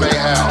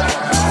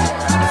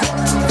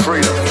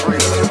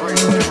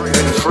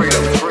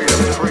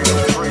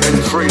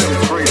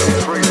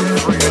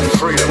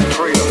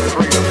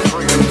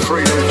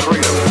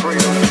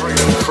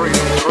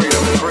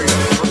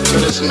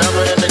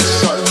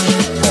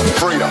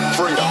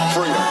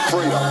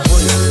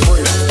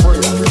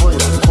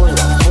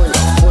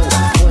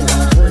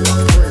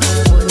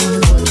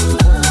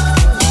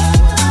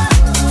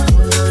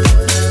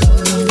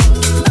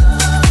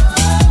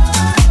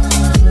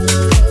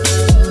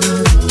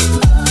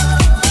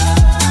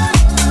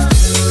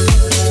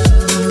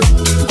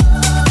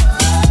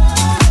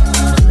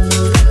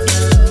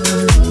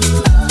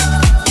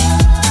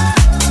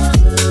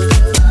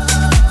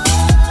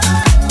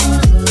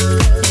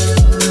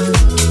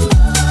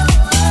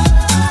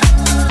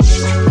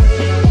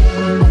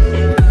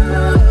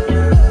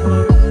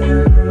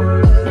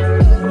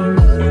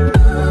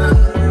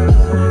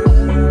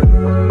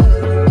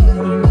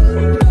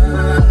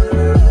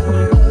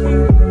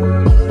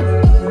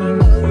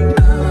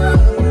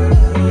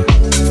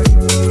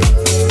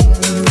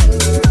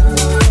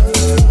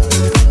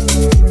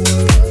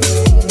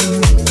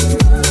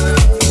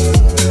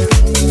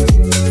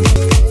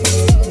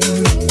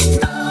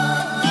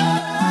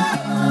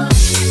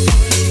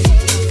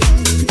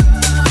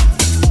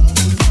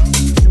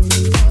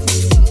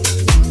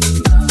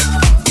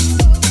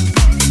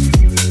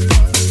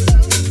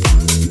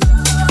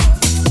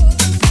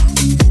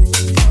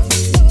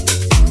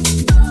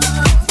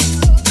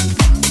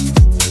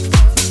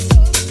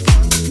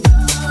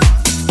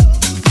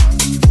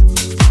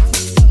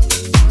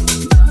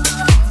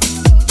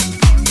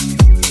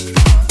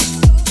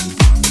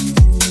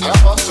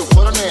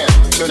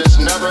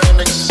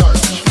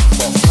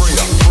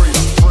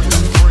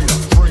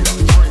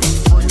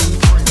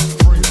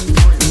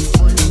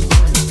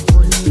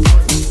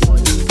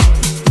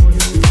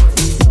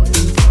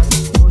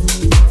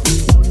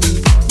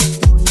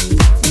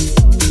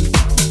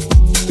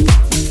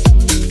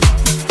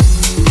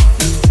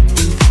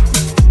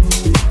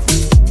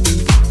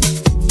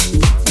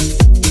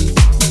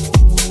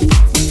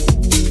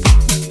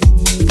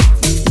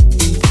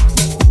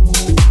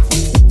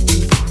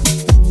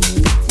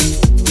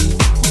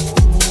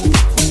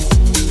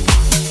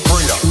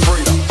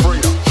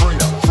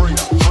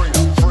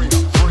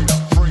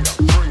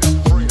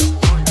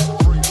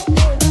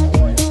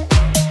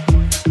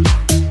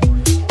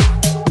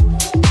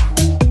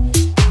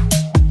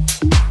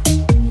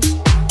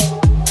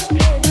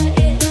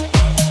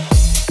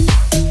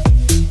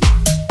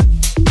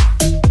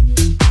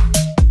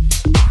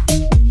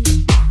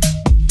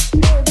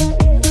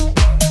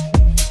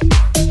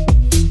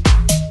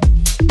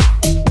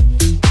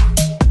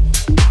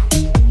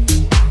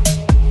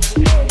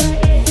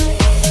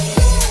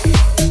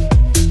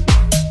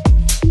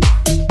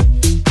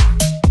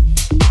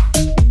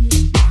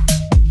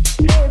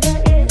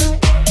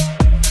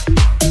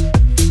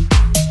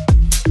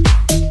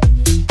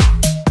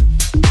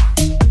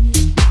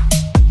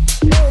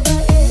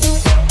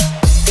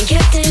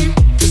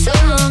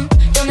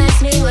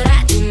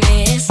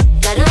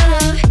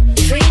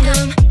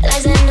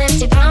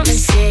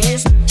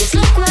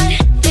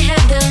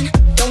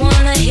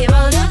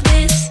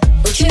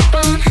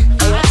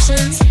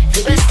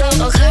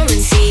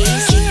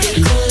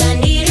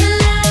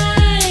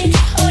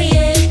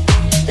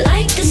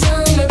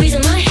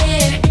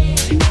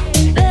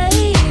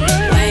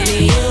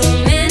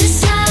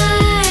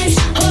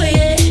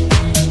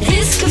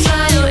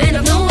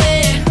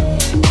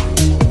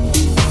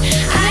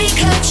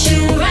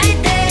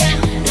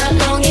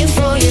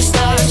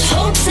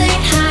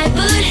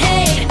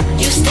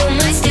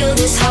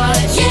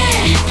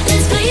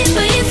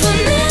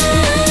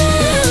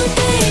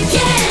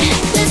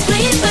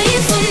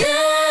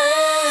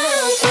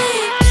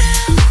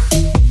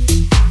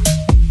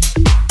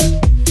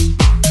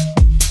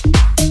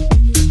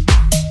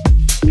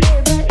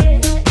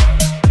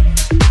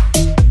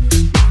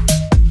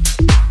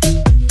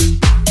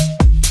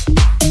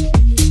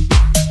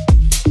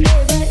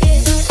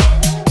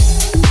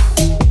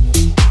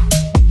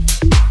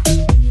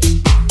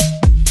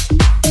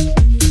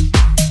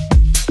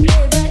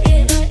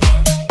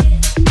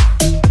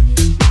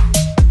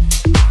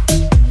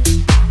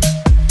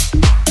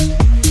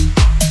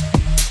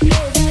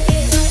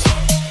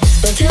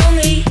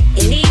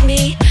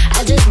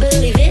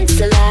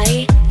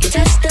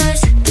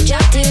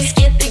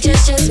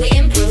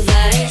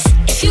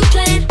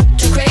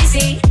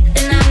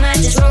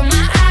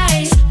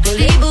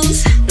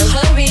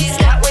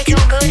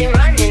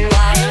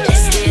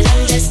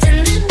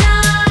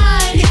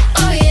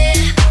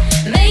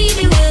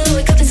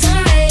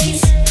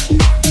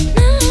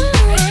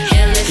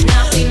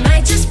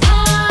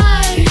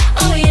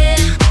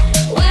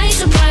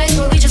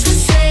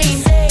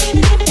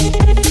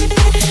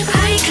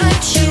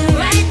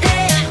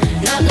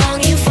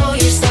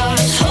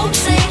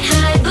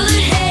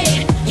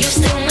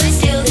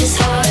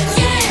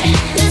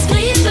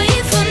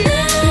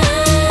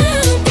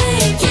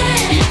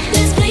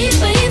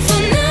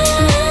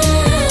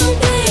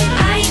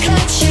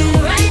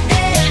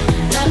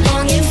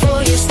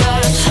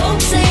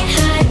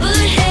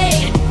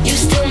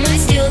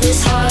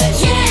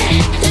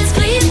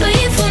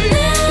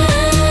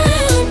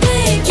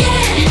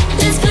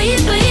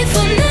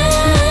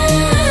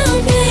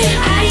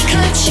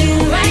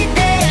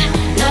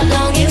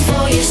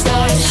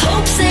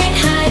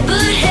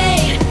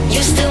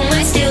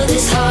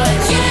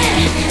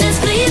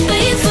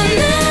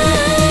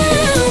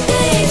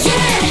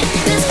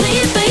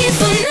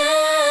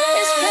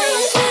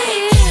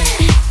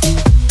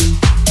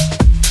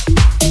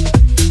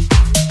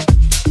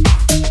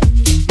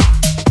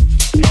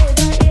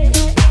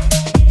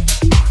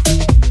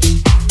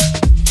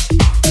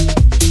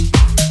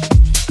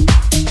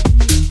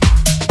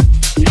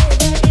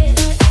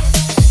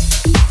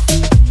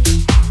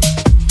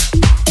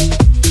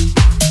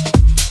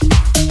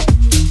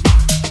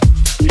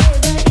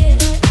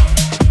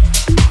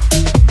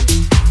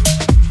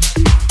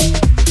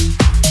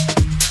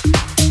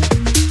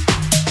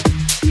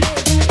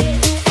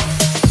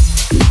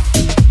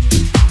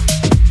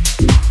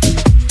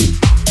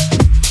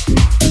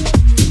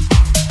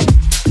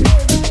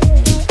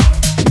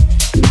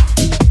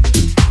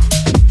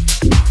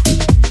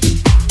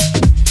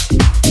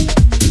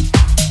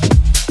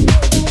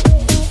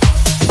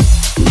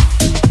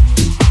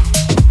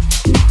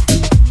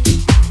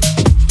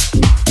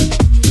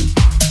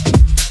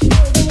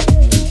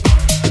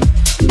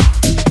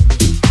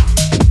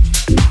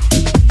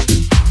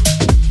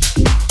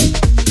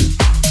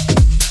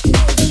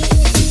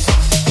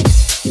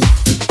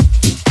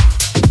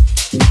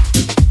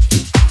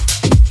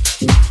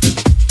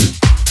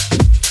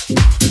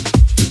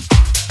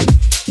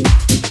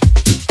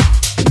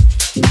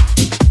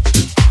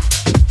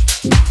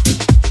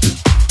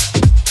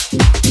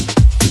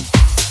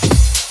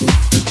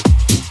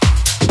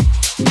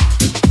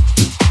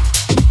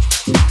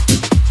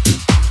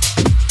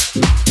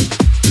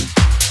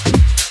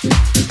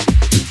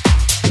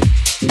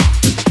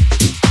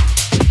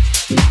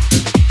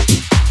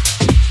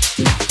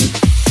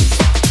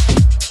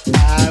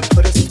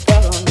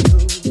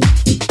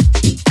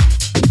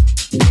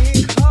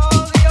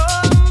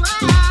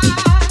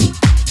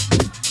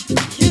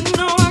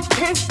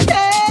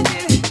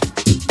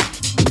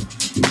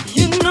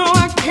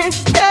 can't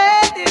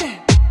stand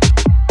it.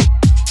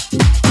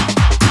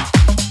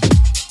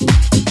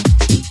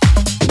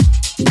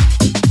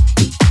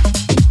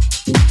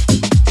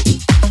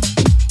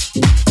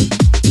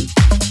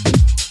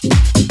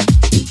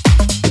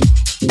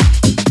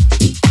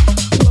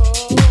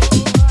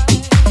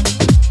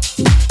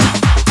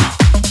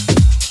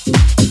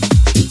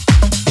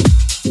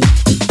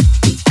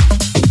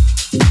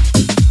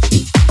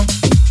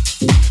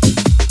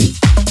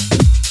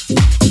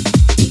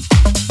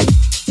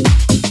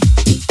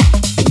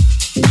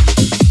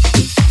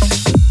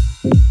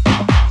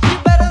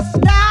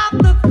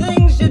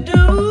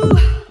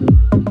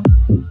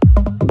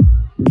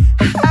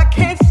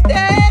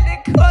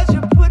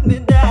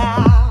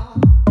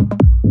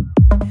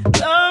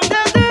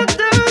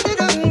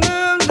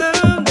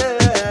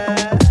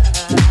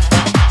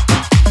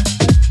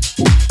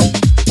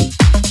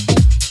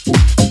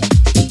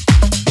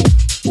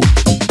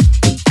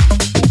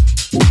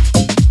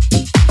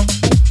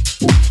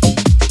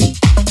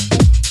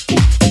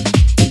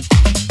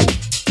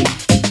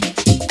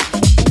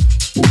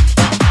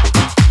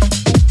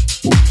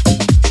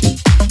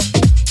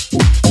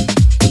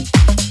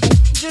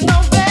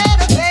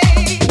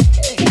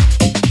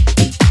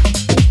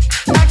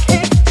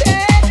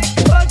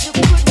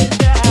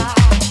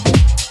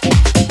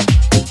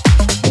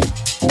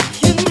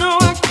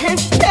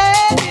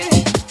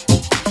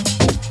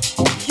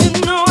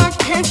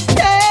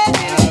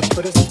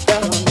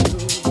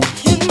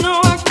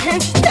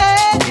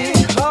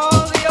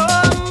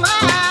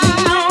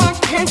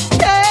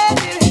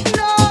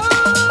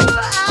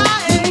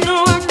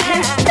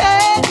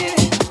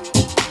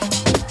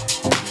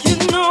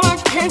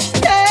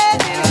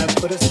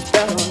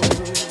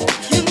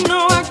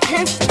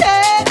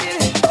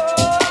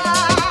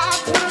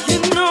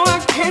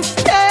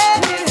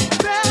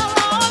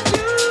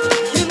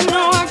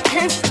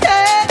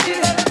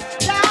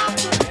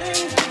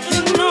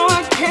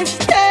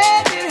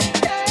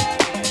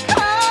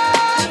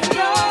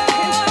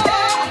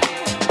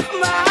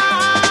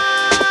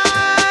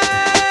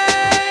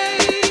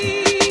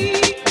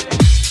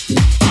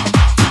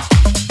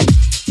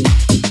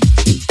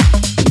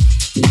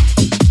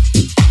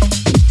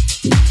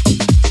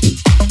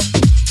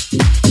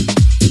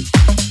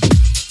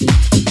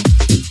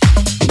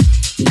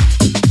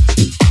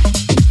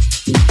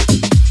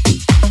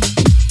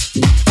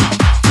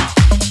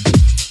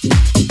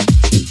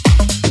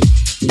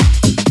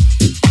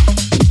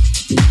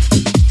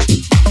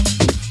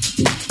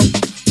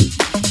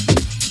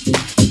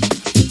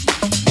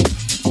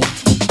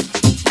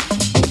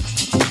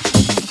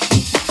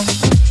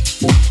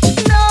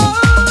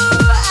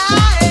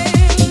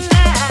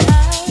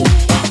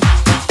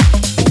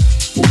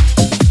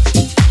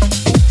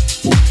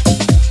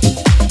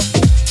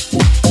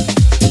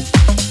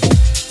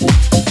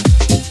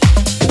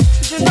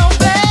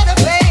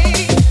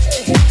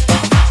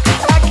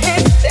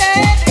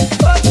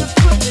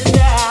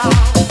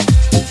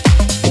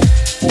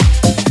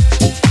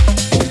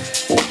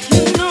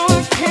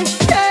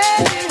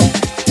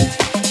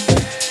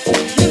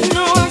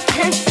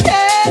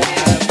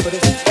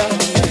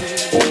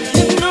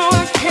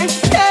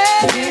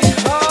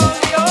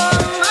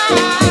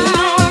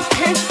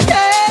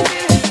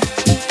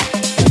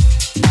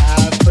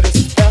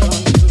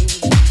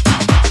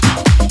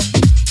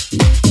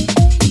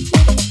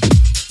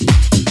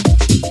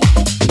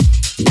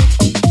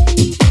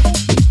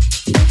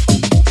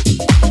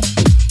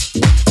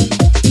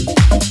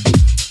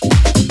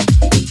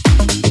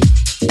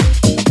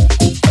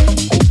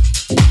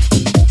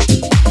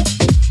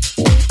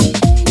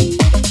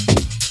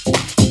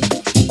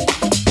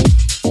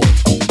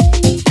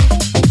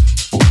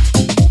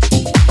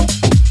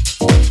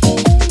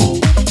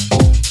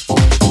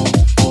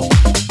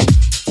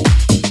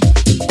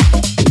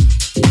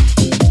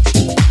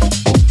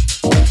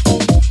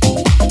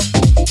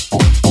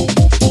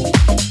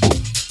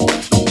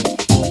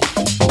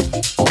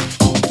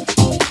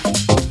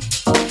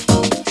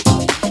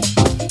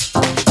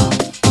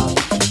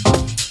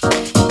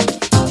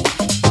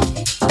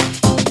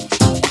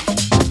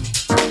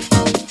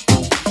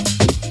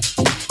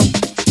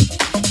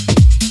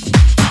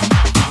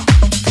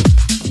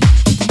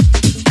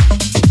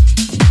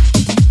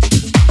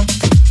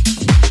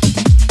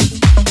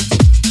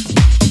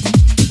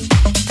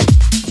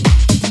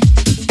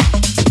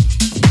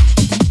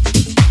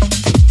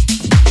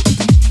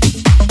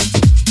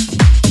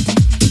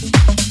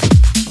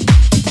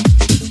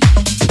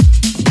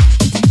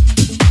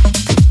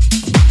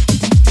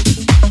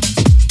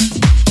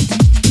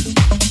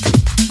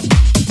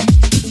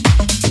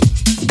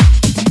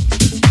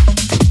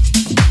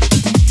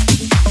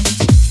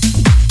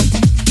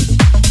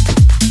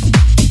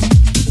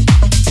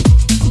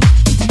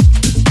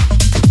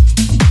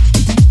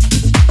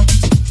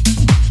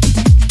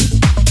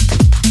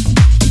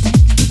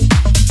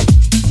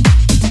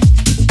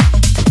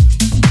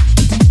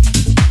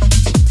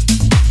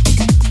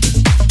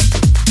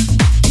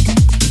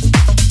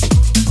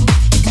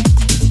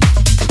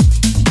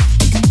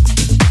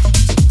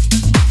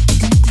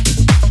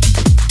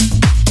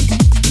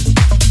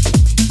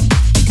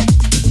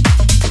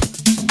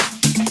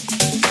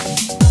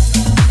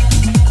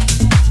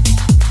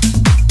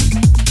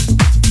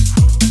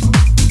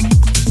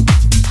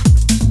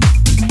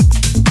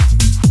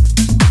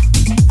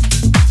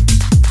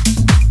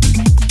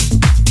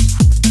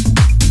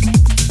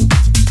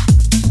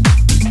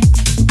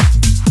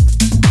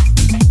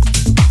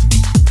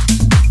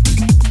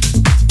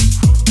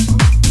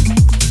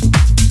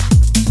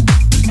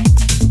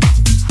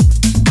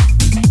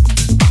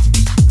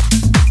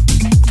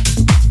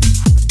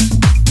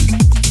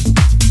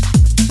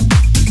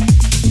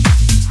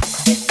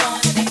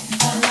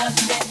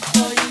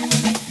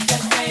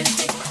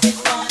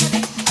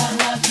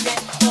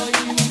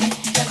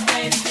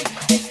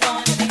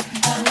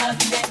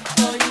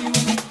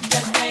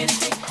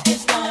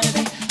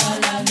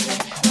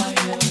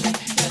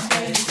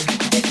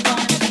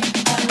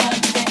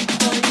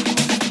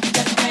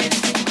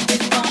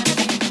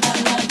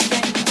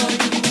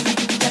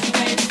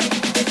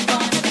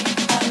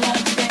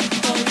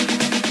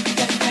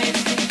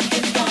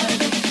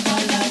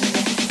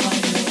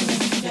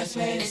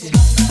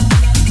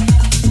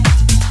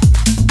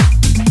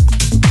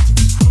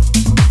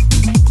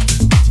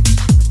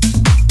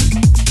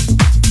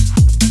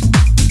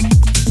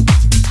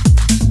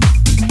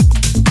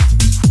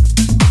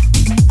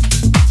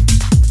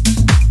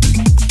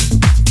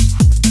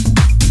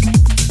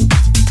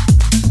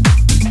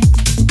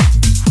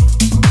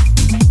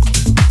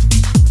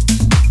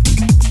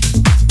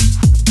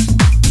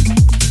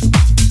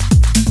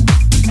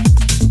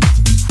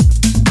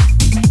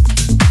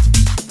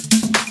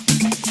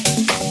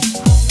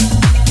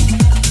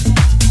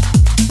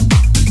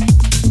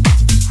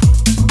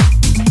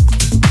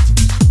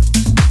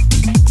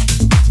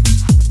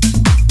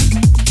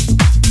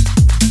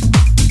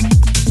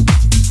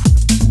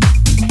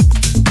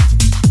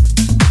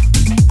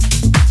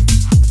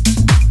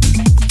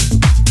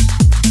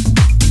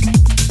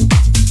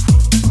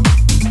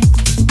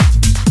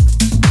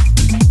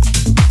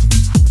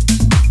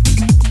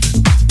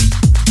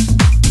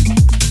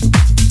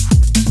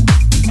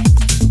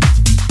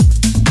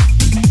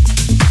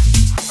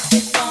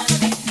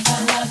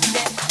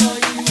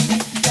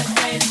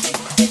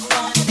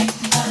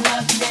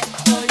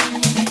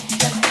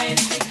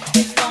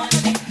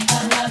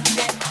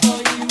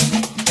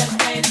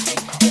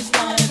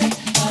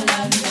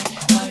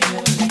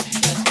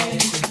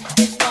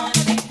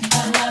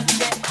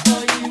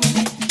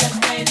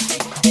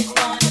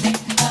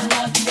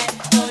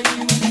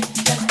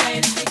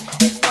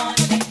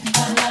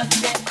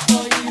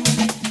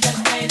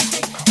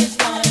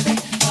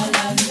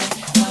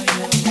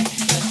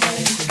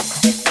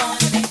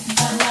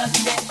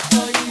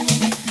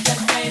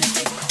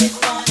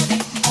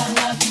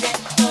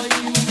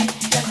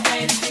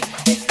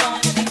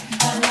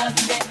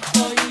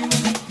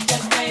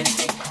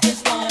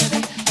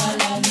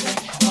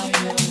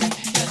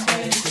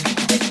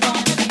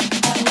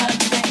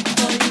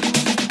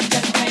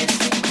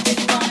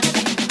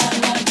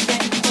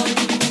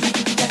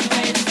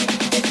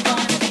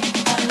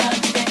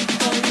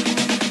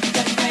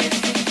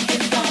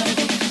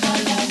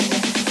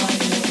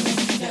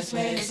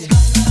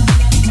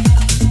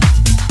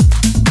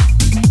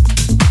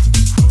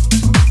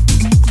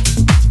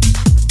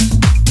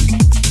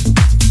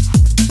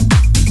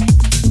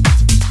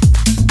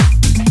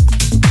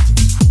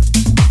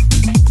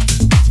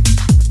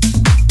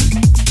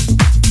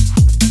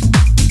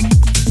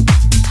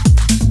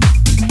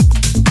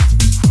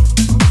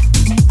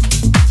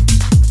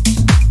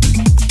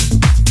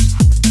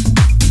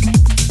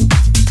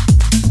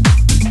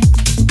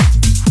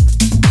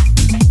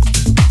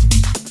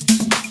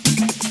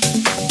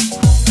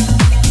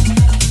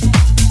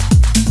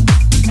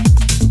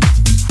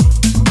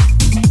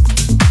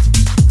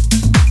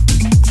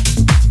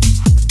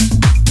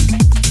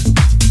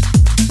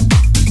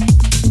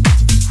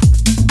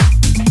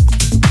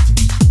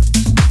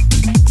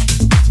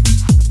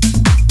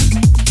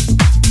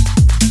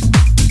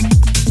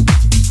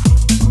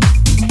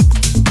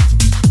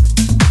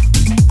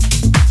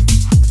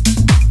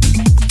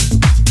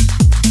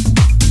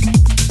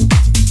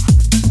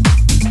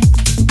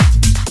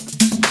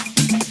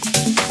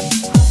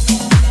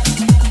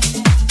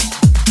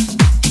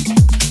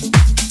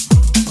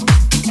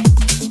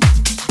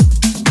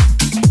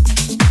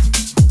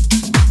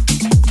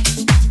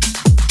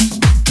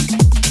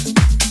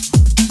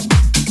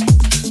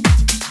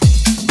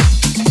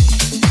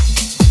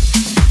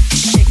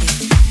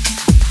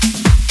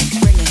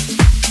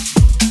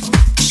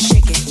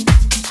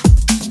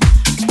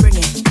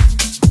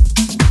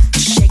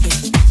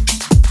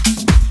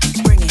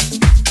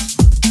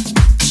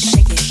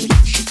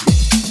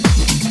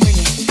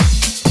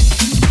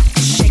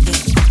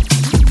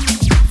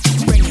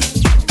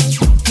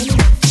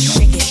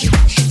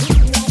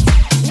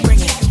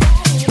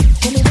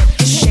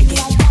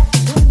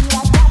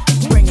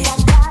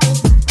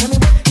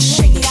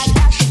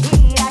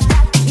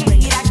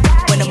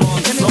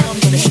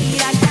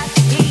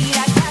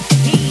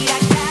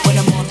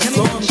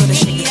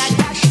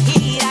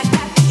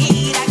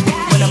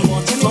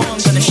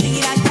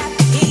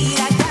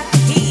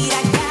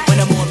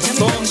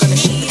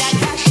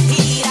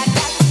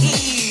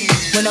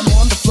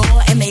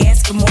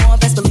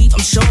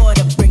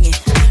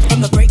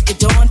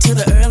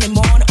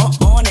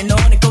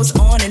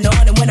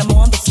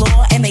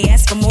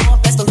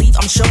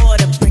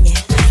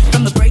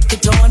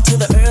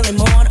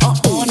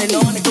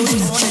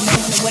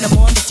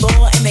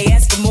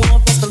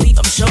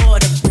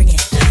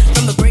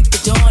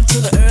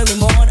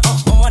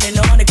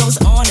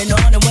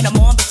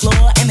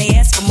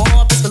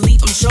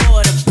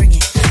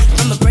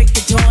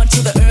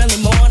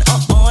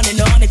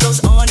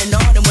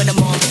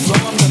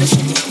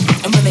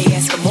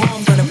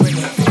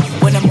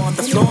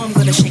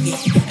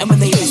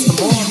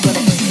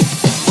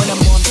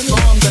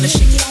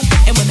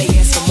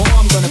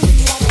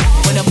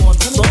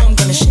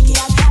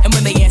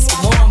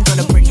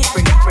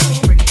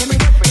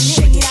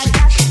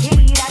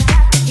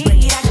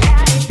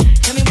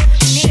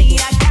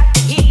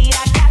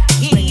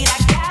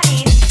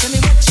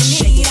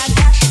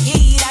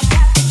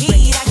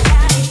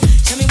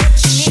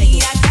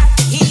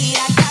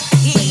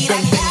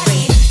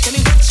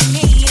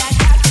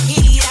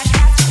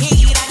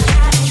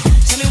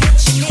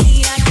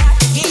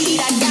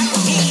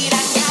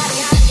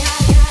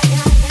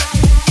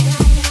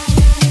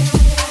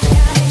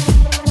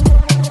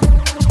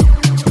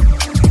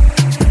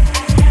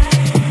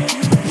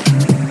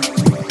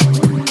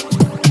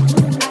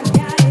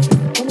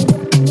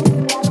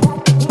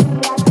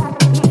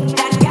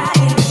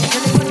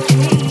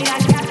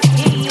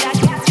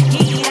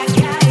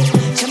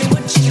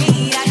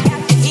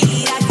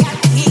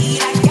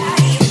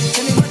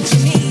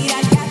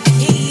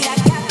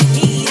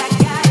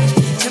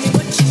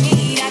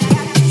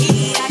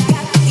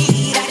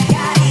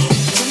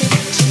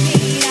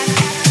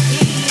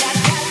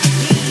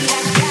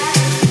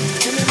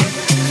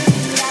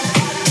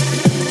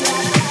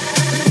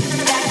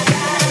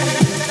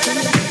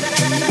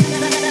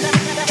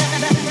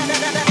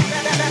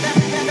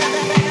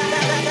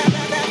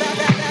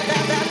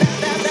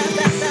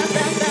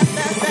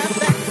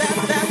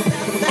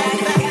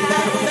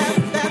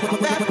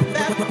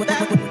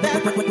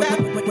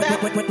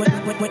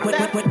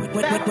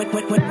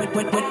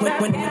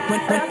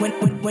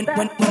 When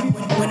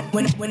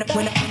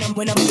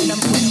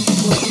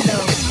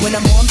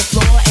I'm on the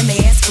floor and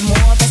they ask for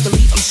more, best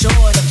believe I'm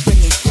sure to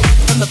bring it.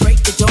 From the break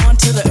of dawn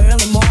to the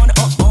early morn,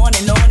 on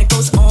and on, it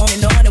goes on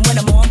and on. And when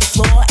I'm on the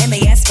floor and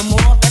they ask for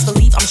more, best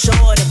believe I'm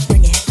sure to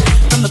bring it.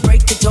 From the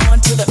break of dawn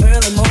to the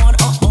early morn,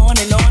 on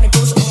and on, it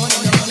goes on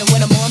and on. And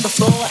when I'm on the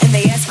floor and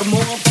they ask for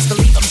more, best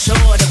believe I'm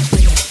sure to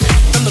bring it.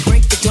 From the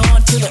break of dawn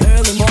to the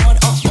early morn,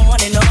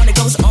 on and on, it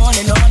goes on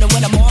and on. And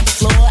when I'm on the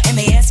floor and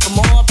they ask for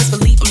more, best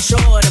believe I'm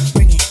sure to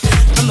bring it.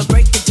 From the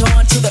break of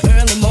dawn to the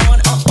early morn,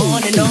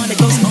 on and on, it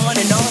goes on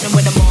and on. And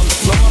when I'm on the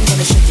floor, I'm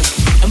gonna shake it.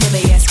 And when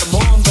they ask for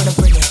more, I'm gonna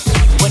bring it.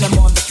 When I'm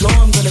on the floor,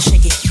 I'm gonna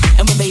shake it.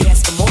 And when they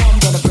ask for more, I'm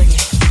gonna bring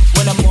it.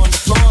 When I'm on the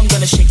floor, I'm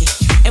gonna shake it.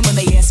 And when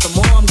they ask for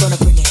more, I'm gonna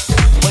bring it.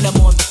 When I'm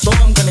on the floor,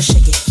 I'm gonna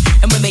shake it.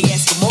 And when they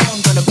ask for more,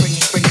 I'm gonna bring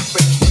it. Bring it,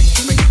 bring it, bring it,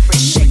 bring it, bring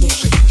it, shake it.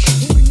 Bring it,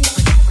 shake it.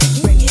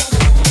 Bring it, shake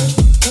it.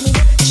 Bring it,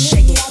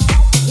 shake it.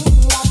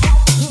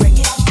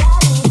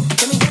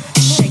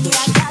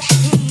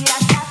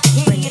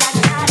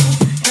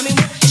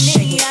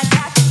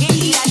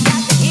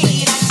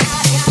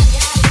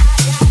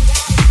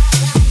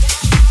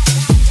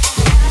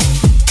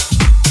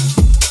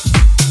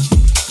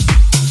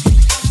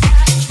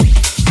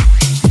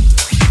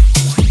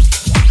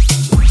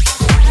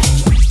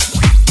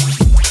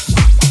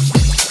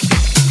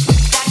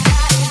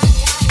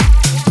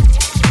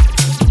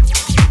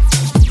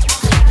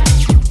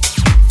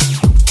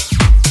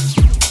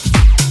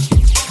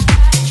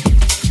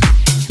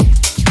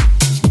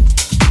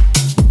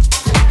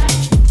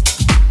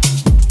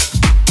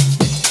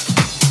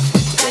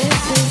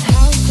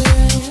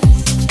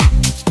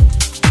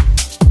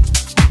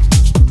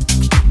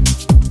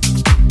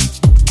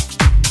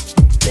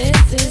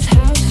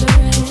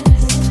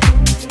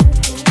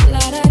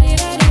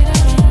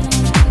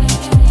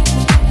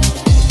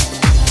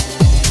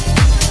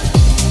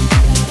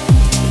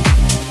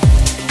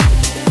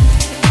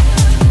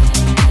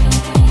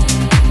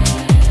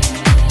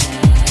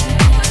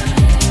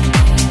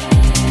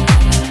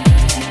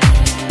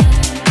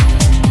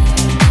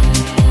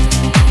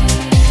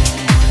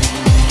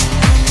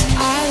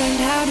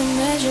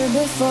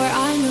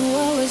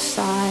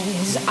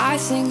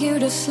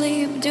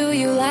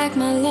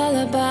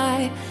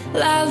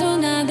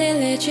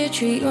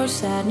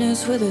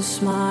 Sadness with a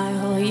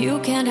smile. You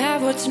can't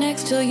have what's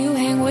next till you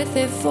hang with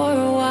it for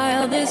a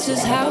while. This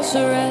is house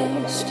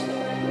arrest.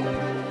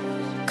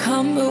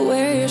 Come but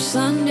wear your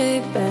Sunday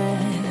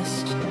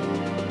best.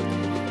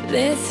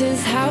 This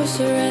is house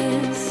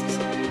arrest.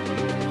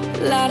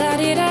 La da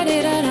di da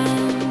di da da.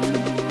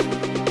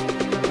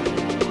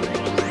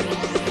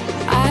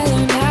 I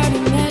learned how to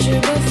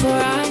measure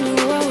before I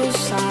knew what was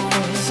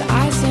size.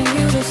 I sing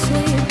you to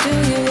sleep. Do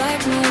you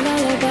like my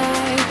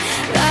lullaby?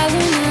 La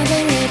luna de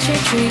leche,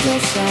 treat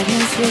your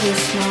sadness with a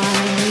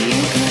smile.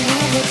 You can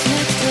have what's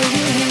next till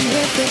you hang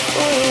with it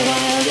for a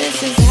while. This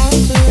is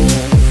house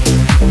arrest.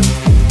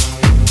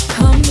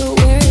 Come to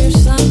wear your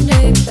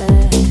Sunday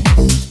best.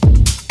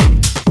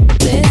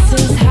 This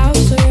is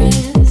house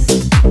arrest.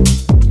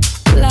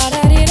 La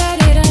da di da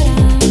di da da.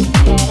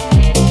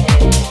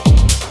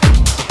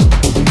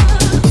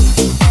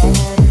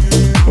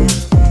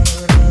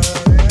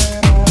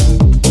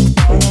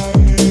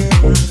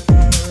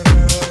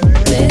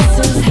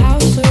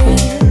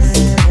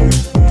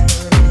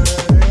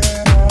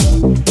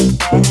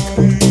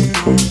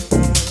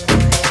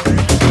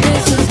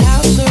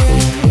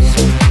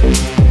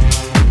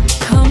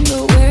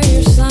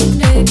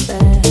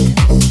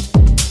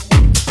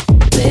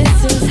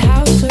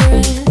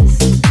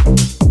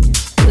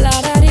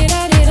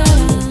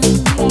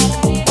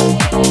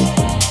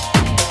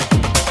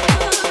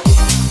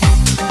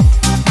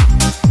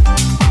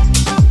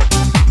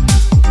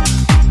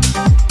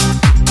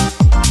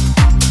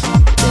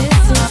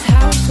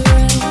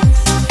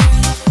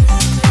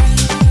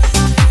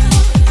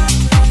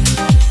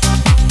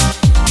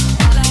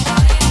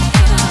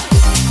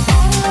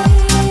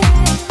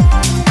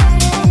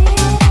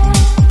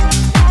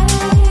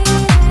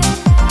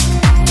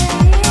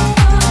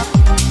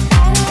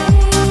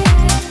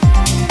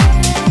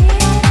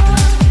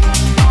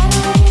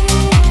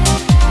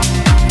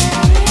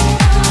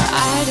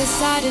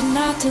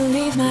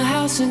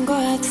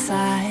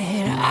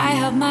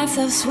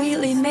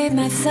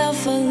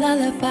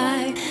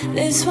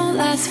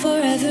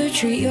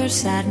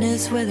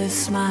 Sadness with a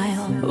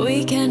smile.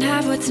 We can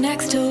have what's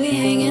next till we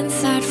hang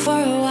inside for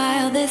a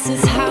while. This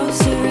is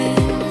house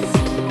arrest.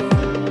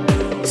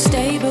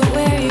 Stay but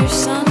wear your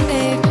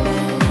Sunday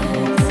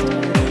best.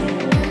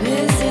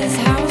 This is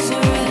house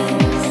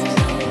arrest.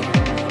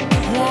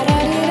 La da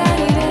di da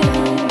di da.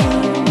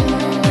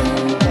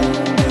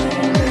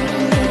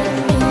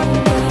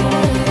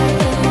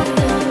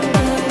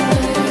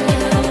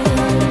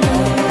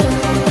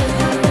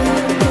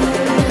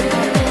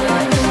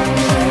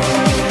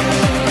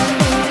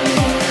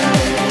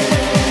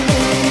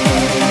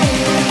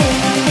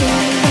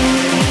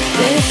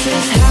 This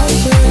is house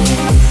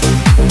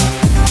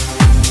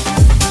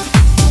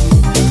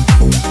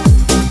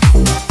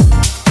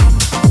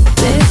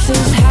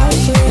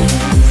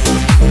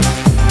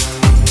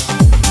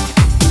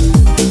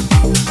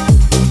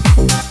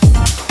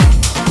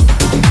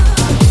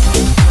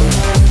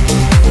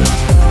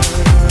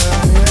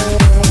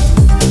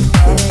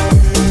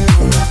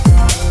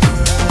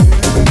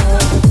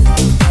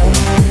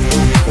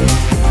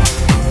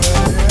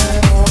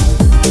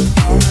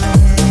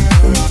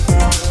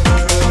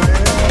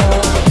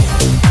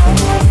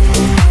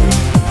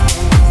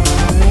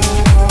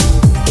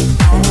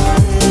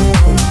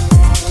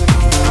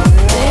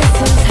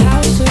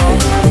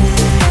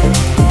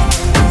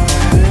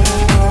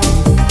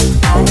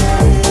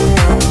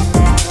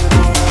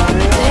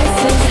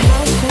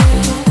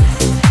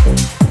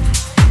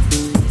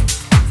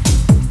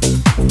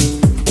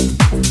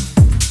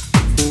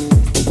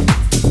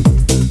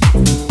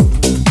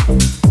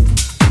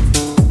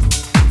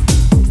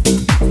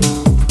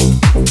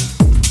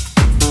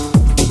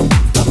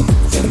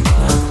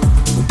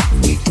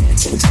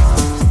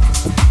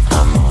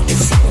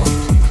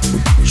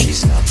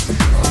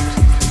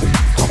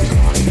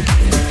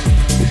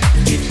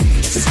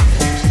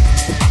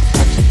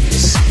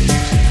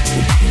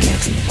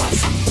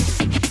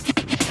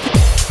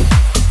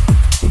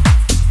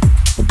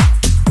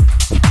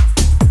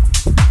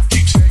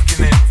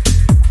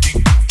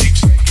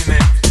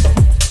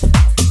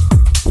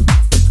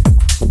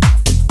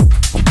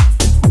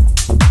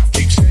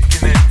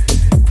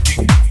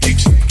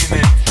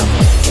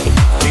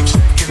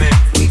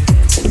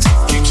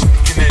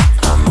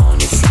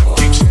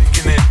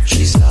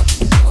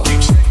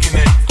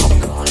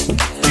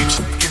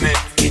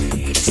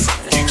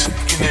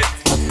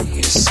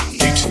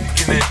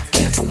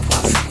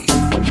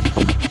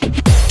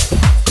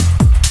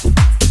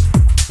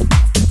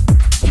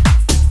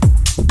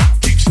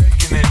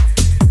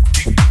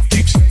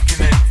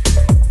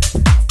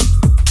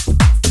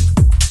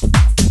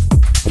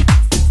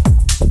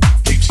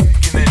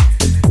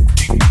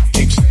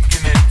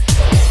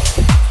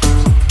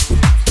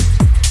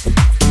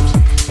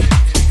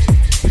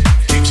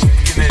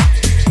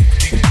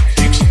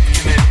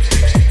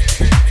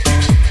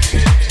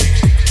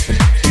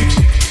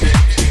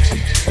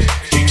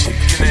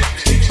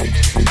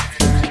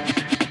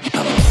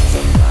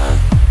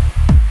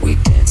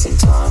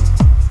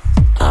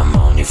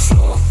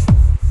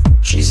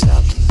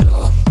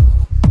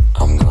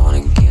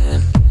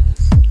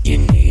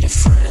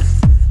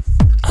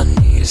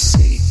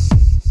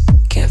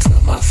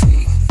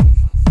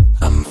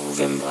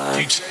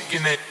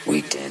shaking it.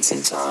 We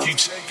dancing time. Keep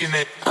shaking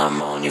it.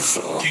 I'm on your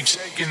floor. Keep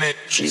shaking it.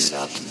 She's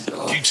out the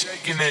door. Keep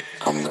shaking it.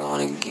 I'm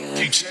gone again.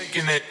 Keep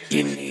shaking it.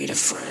 You need a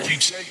friend.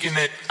 Keep shaking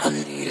it. I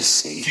need a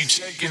seat. Keep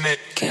shaking it.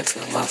 Can't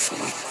feel my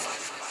feet.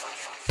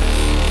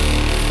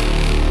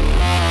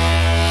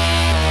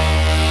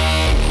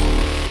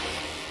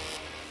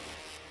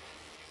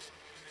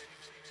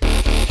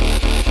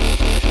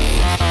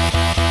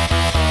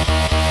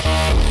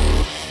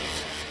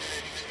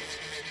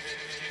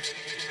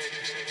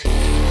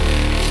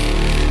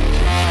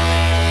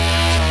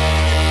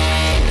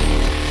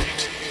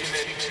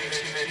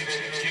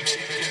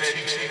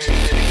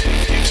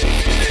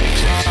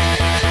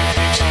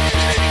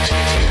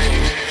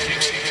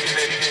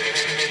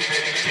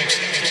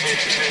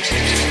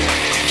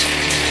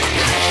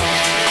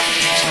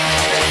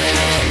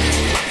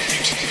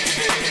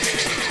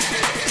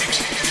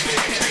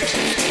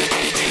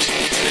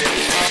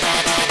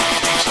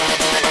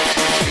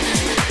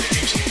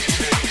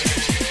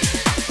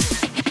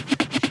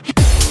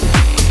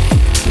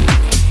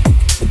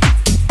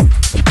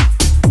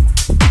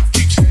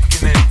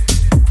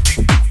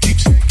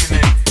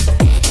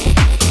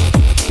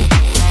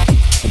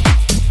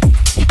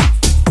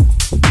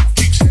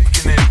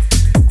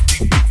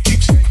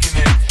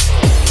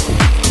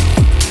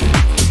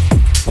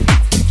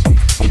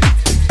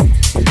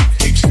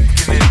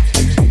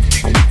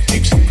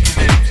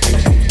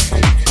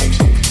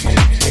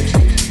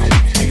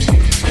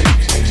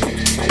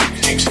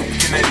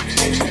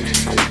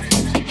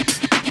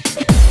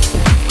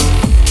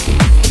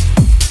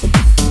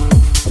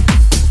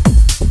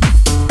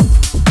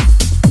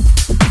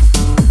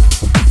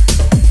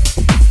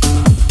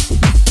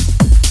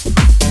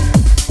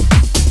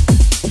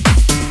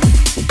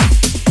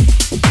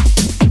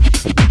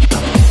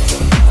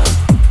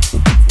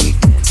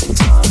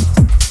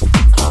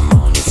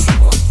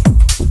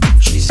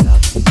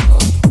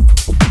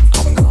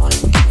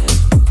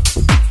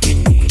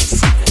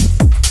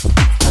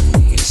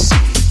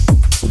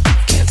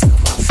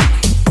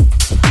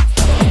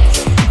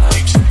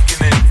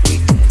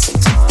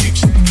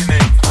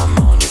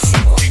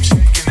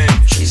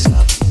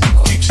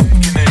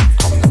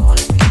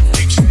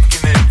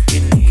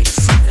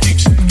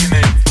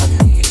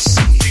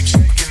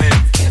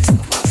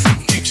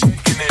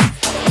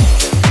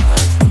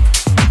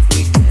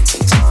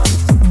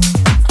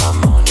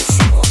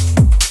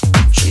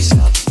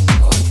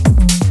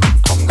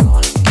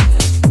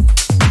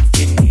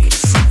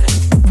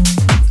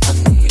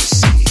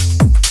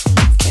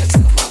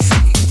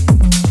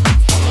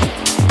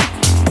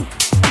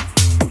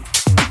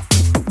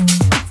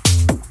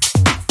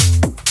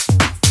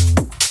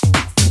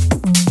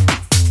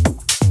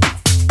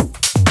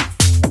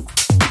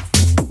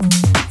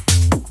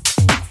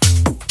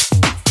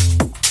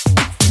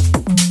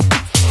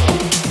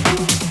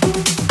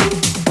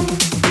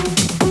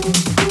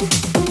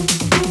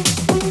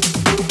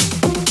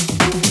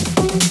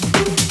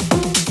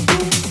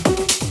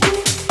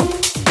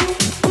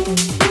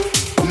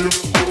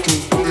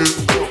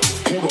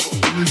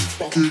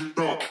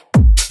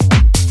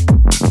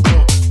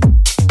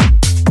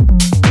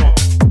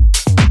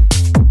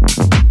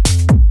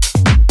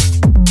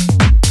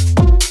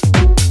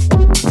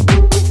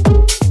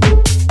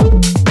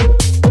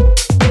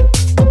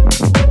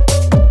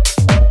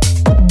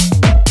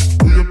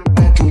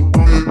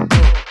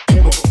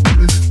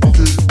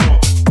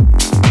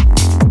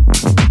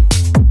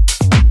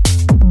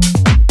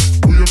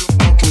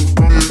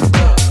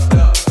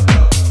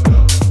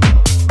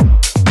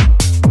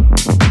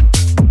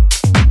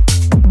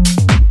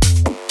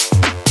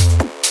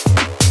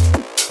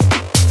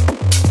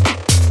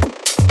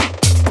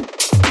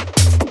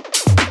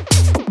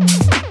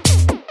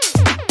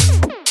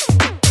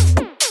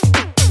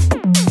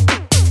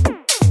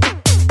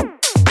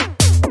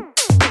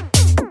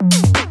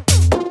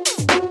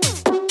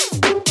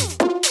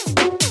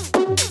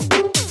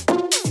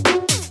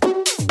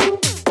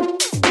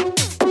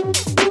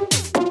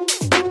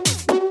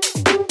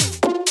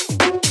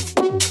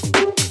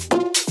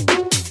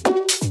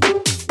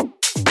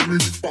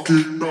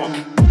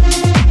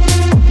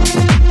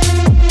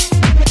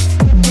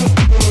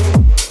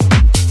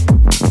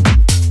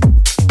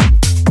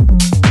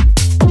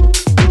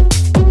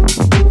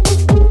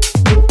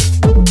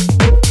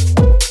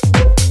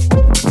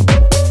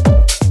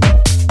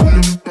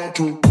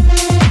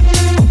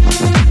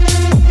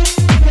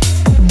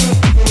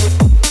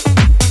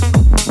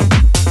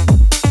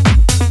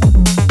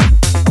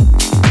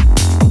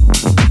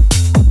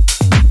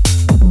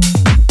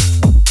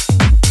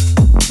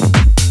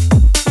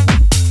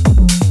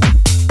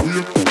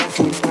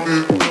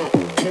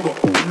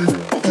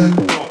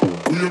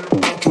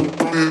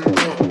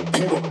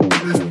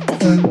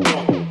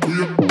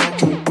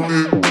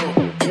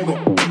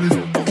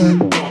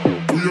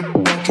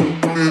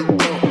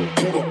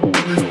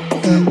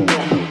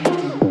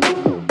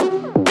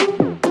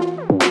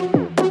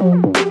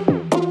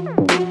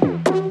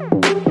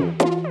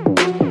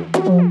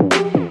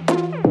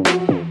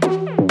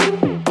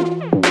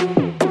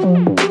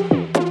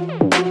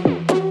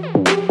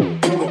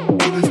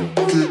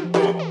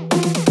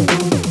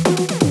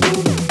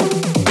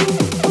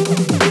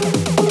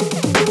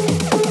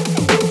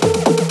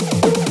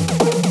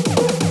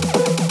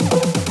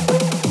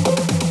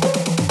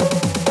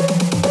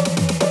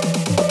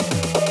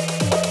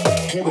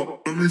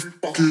 me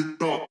fuck it.